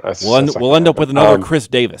 No. We'll end up with another Chris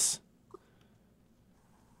Davis.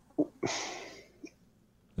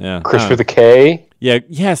 Yeah, Chris with a K. Yeah,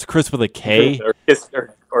 yes, Chris with a K.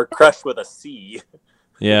 or Crush with a C.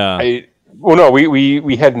 Yeah. We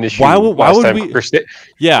had an issue. Why would we?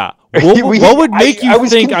 Yeah. What would make you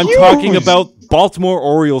think I'm talking about Baltimore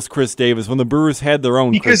Orioles Chris Davis when the Brewers had their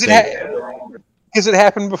own Chris Davis? Because it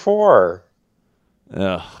happened before.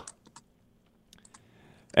 Ugh.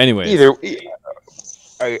 Anyways.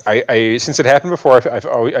 Since it happened before, I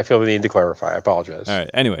feel the need to clarify. I apologize. All right.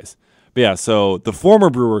 Anyways. But yeah, so the former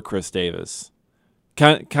Brewer Chris Davis,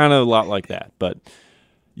 kind of a lot like that. But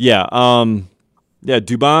yeah,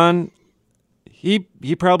 Dubon, he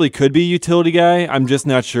probably could be a utility guy. I'm just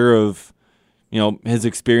not sure of, his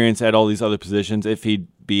experience at all these other positions, if he'd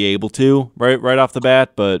be able to right off the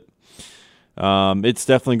bat. But it's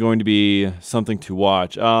definitely going to be something to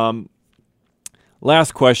watch.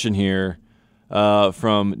 Last question here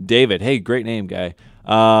from David. Hey, great name, guy.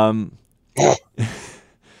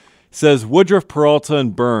 Says Woodruff, Peralta,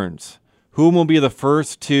 and Burns. Whom will be the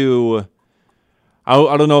first to?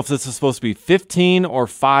 I don't know if this is supposed to be 15 or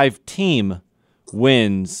 5 team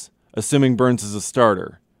wins, assuming Burns is a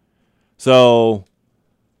starter. So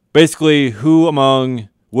basically, who among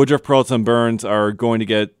Woodruff, Peralta, and Burns are going to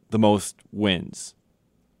get the most wins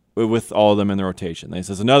with all of them in the rotation? He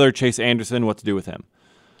says another Chase Anderson. What to do with him?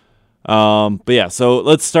 But yeah, so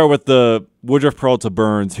let's start with the Woodruff, Peralta,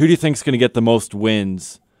 Burns. Who do you think is going to get the most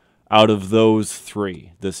wins out of those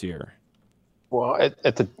 3 this year? Well,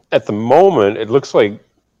 at the moment, it looks like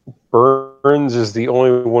Burns is the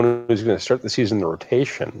only one who's going to start the season in the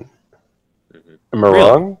rotation. Am I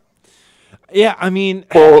wrong? Yeah, I mean,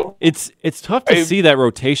 it's tough to see that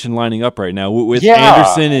rotation lining up right now with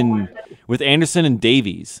Anderson and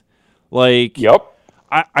Davies. Like, yep.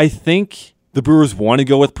 I think the Brewers want to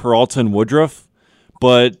go with Peralta and Woodruff,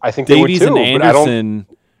 but I think Davies and Anderson,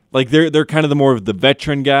 like they're kind of the more of the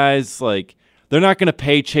veteran guys. Like, they're not going to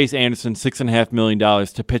pay Chase Anderson $6.5 million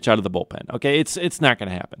to pitch out of the bullpen. Okay, it's not going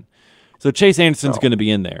to happen. So Chase Anderson's going to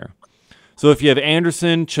be in there. So if you have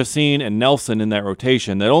Anderson, Chacin, and Nelson in that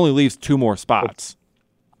rotation, that only leaves 2 more spots.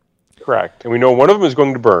 Correct, and we know one of them is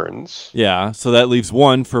going to Burns. Yeah, so that leaves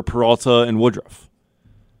 1 for Peralta and Woodruff.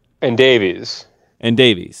 And Davies.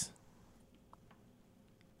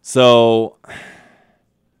 So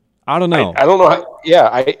I don't know. I don't know.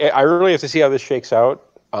 I really have to see how this shakes out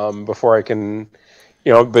before I can,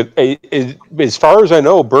 But as far as I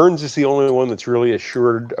know, Burns is the only one that's really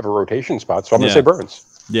assured of a rotation spot. So I'm going to say Burns.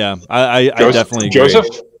 Yeah, I definitely agree.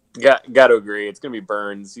 Joseph? Got to agree. It's going to be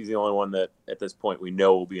Burns. He's the only one that at this point we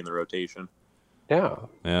know will be in the rotation. Yeah.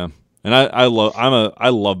 Yeah, and I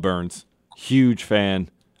love Burns. Huge fan.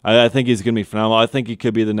 I think he's going to be phenomenal. I think he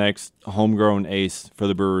could be the next homegrown ace for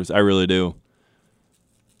the Brewers. I really do.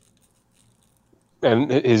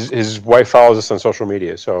 and his wife follows us on social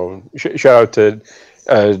media. So shout out to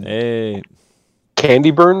Hey.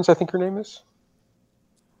 Candy Burns, I think her name is.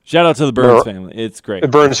 Shout out to the Burns family. It's great. The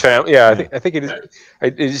Burns family. Yeah, I think it is.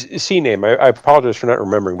 It's a C name. I apologize for not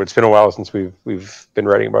remembering, but it's been a while since we've been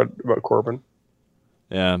writing about Corbin.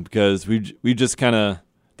 Yeah, because we just kind of,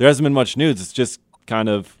 there hasn't been much news. It's just kind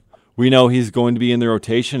of, we know he's going to be in the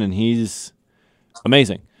rotation, and he's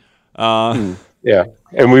amazing. Yeah,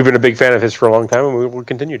 and we've been a big fan of his for a long time, and we will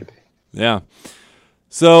continue to be. Yeah.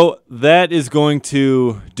 So that is going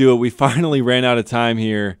to do it. We finally ran out of time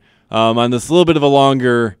here on this little bit of a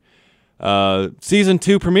longer Season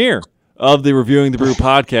 2 premiere of the Reviewing the Brew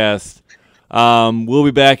podcast. We'll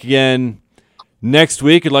be back again next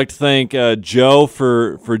week. I'd like to thank Joe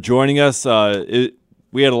for joining us.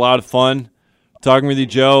 We had a lot of fun talking with you,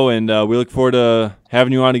 Joe, and we look forward to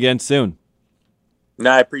having you on again soon. No,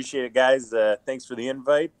 I appreciate it, guys. Thanks for the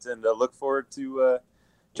invite, and look forward to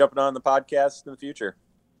jumping on the podcast in the future.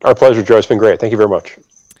 Our pleasure, Joe. It's been great. Thank you very much.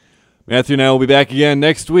 Matthew and I will be back again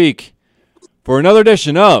next week for another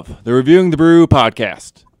edition of the Reviewing the Brew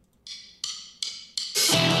podcast.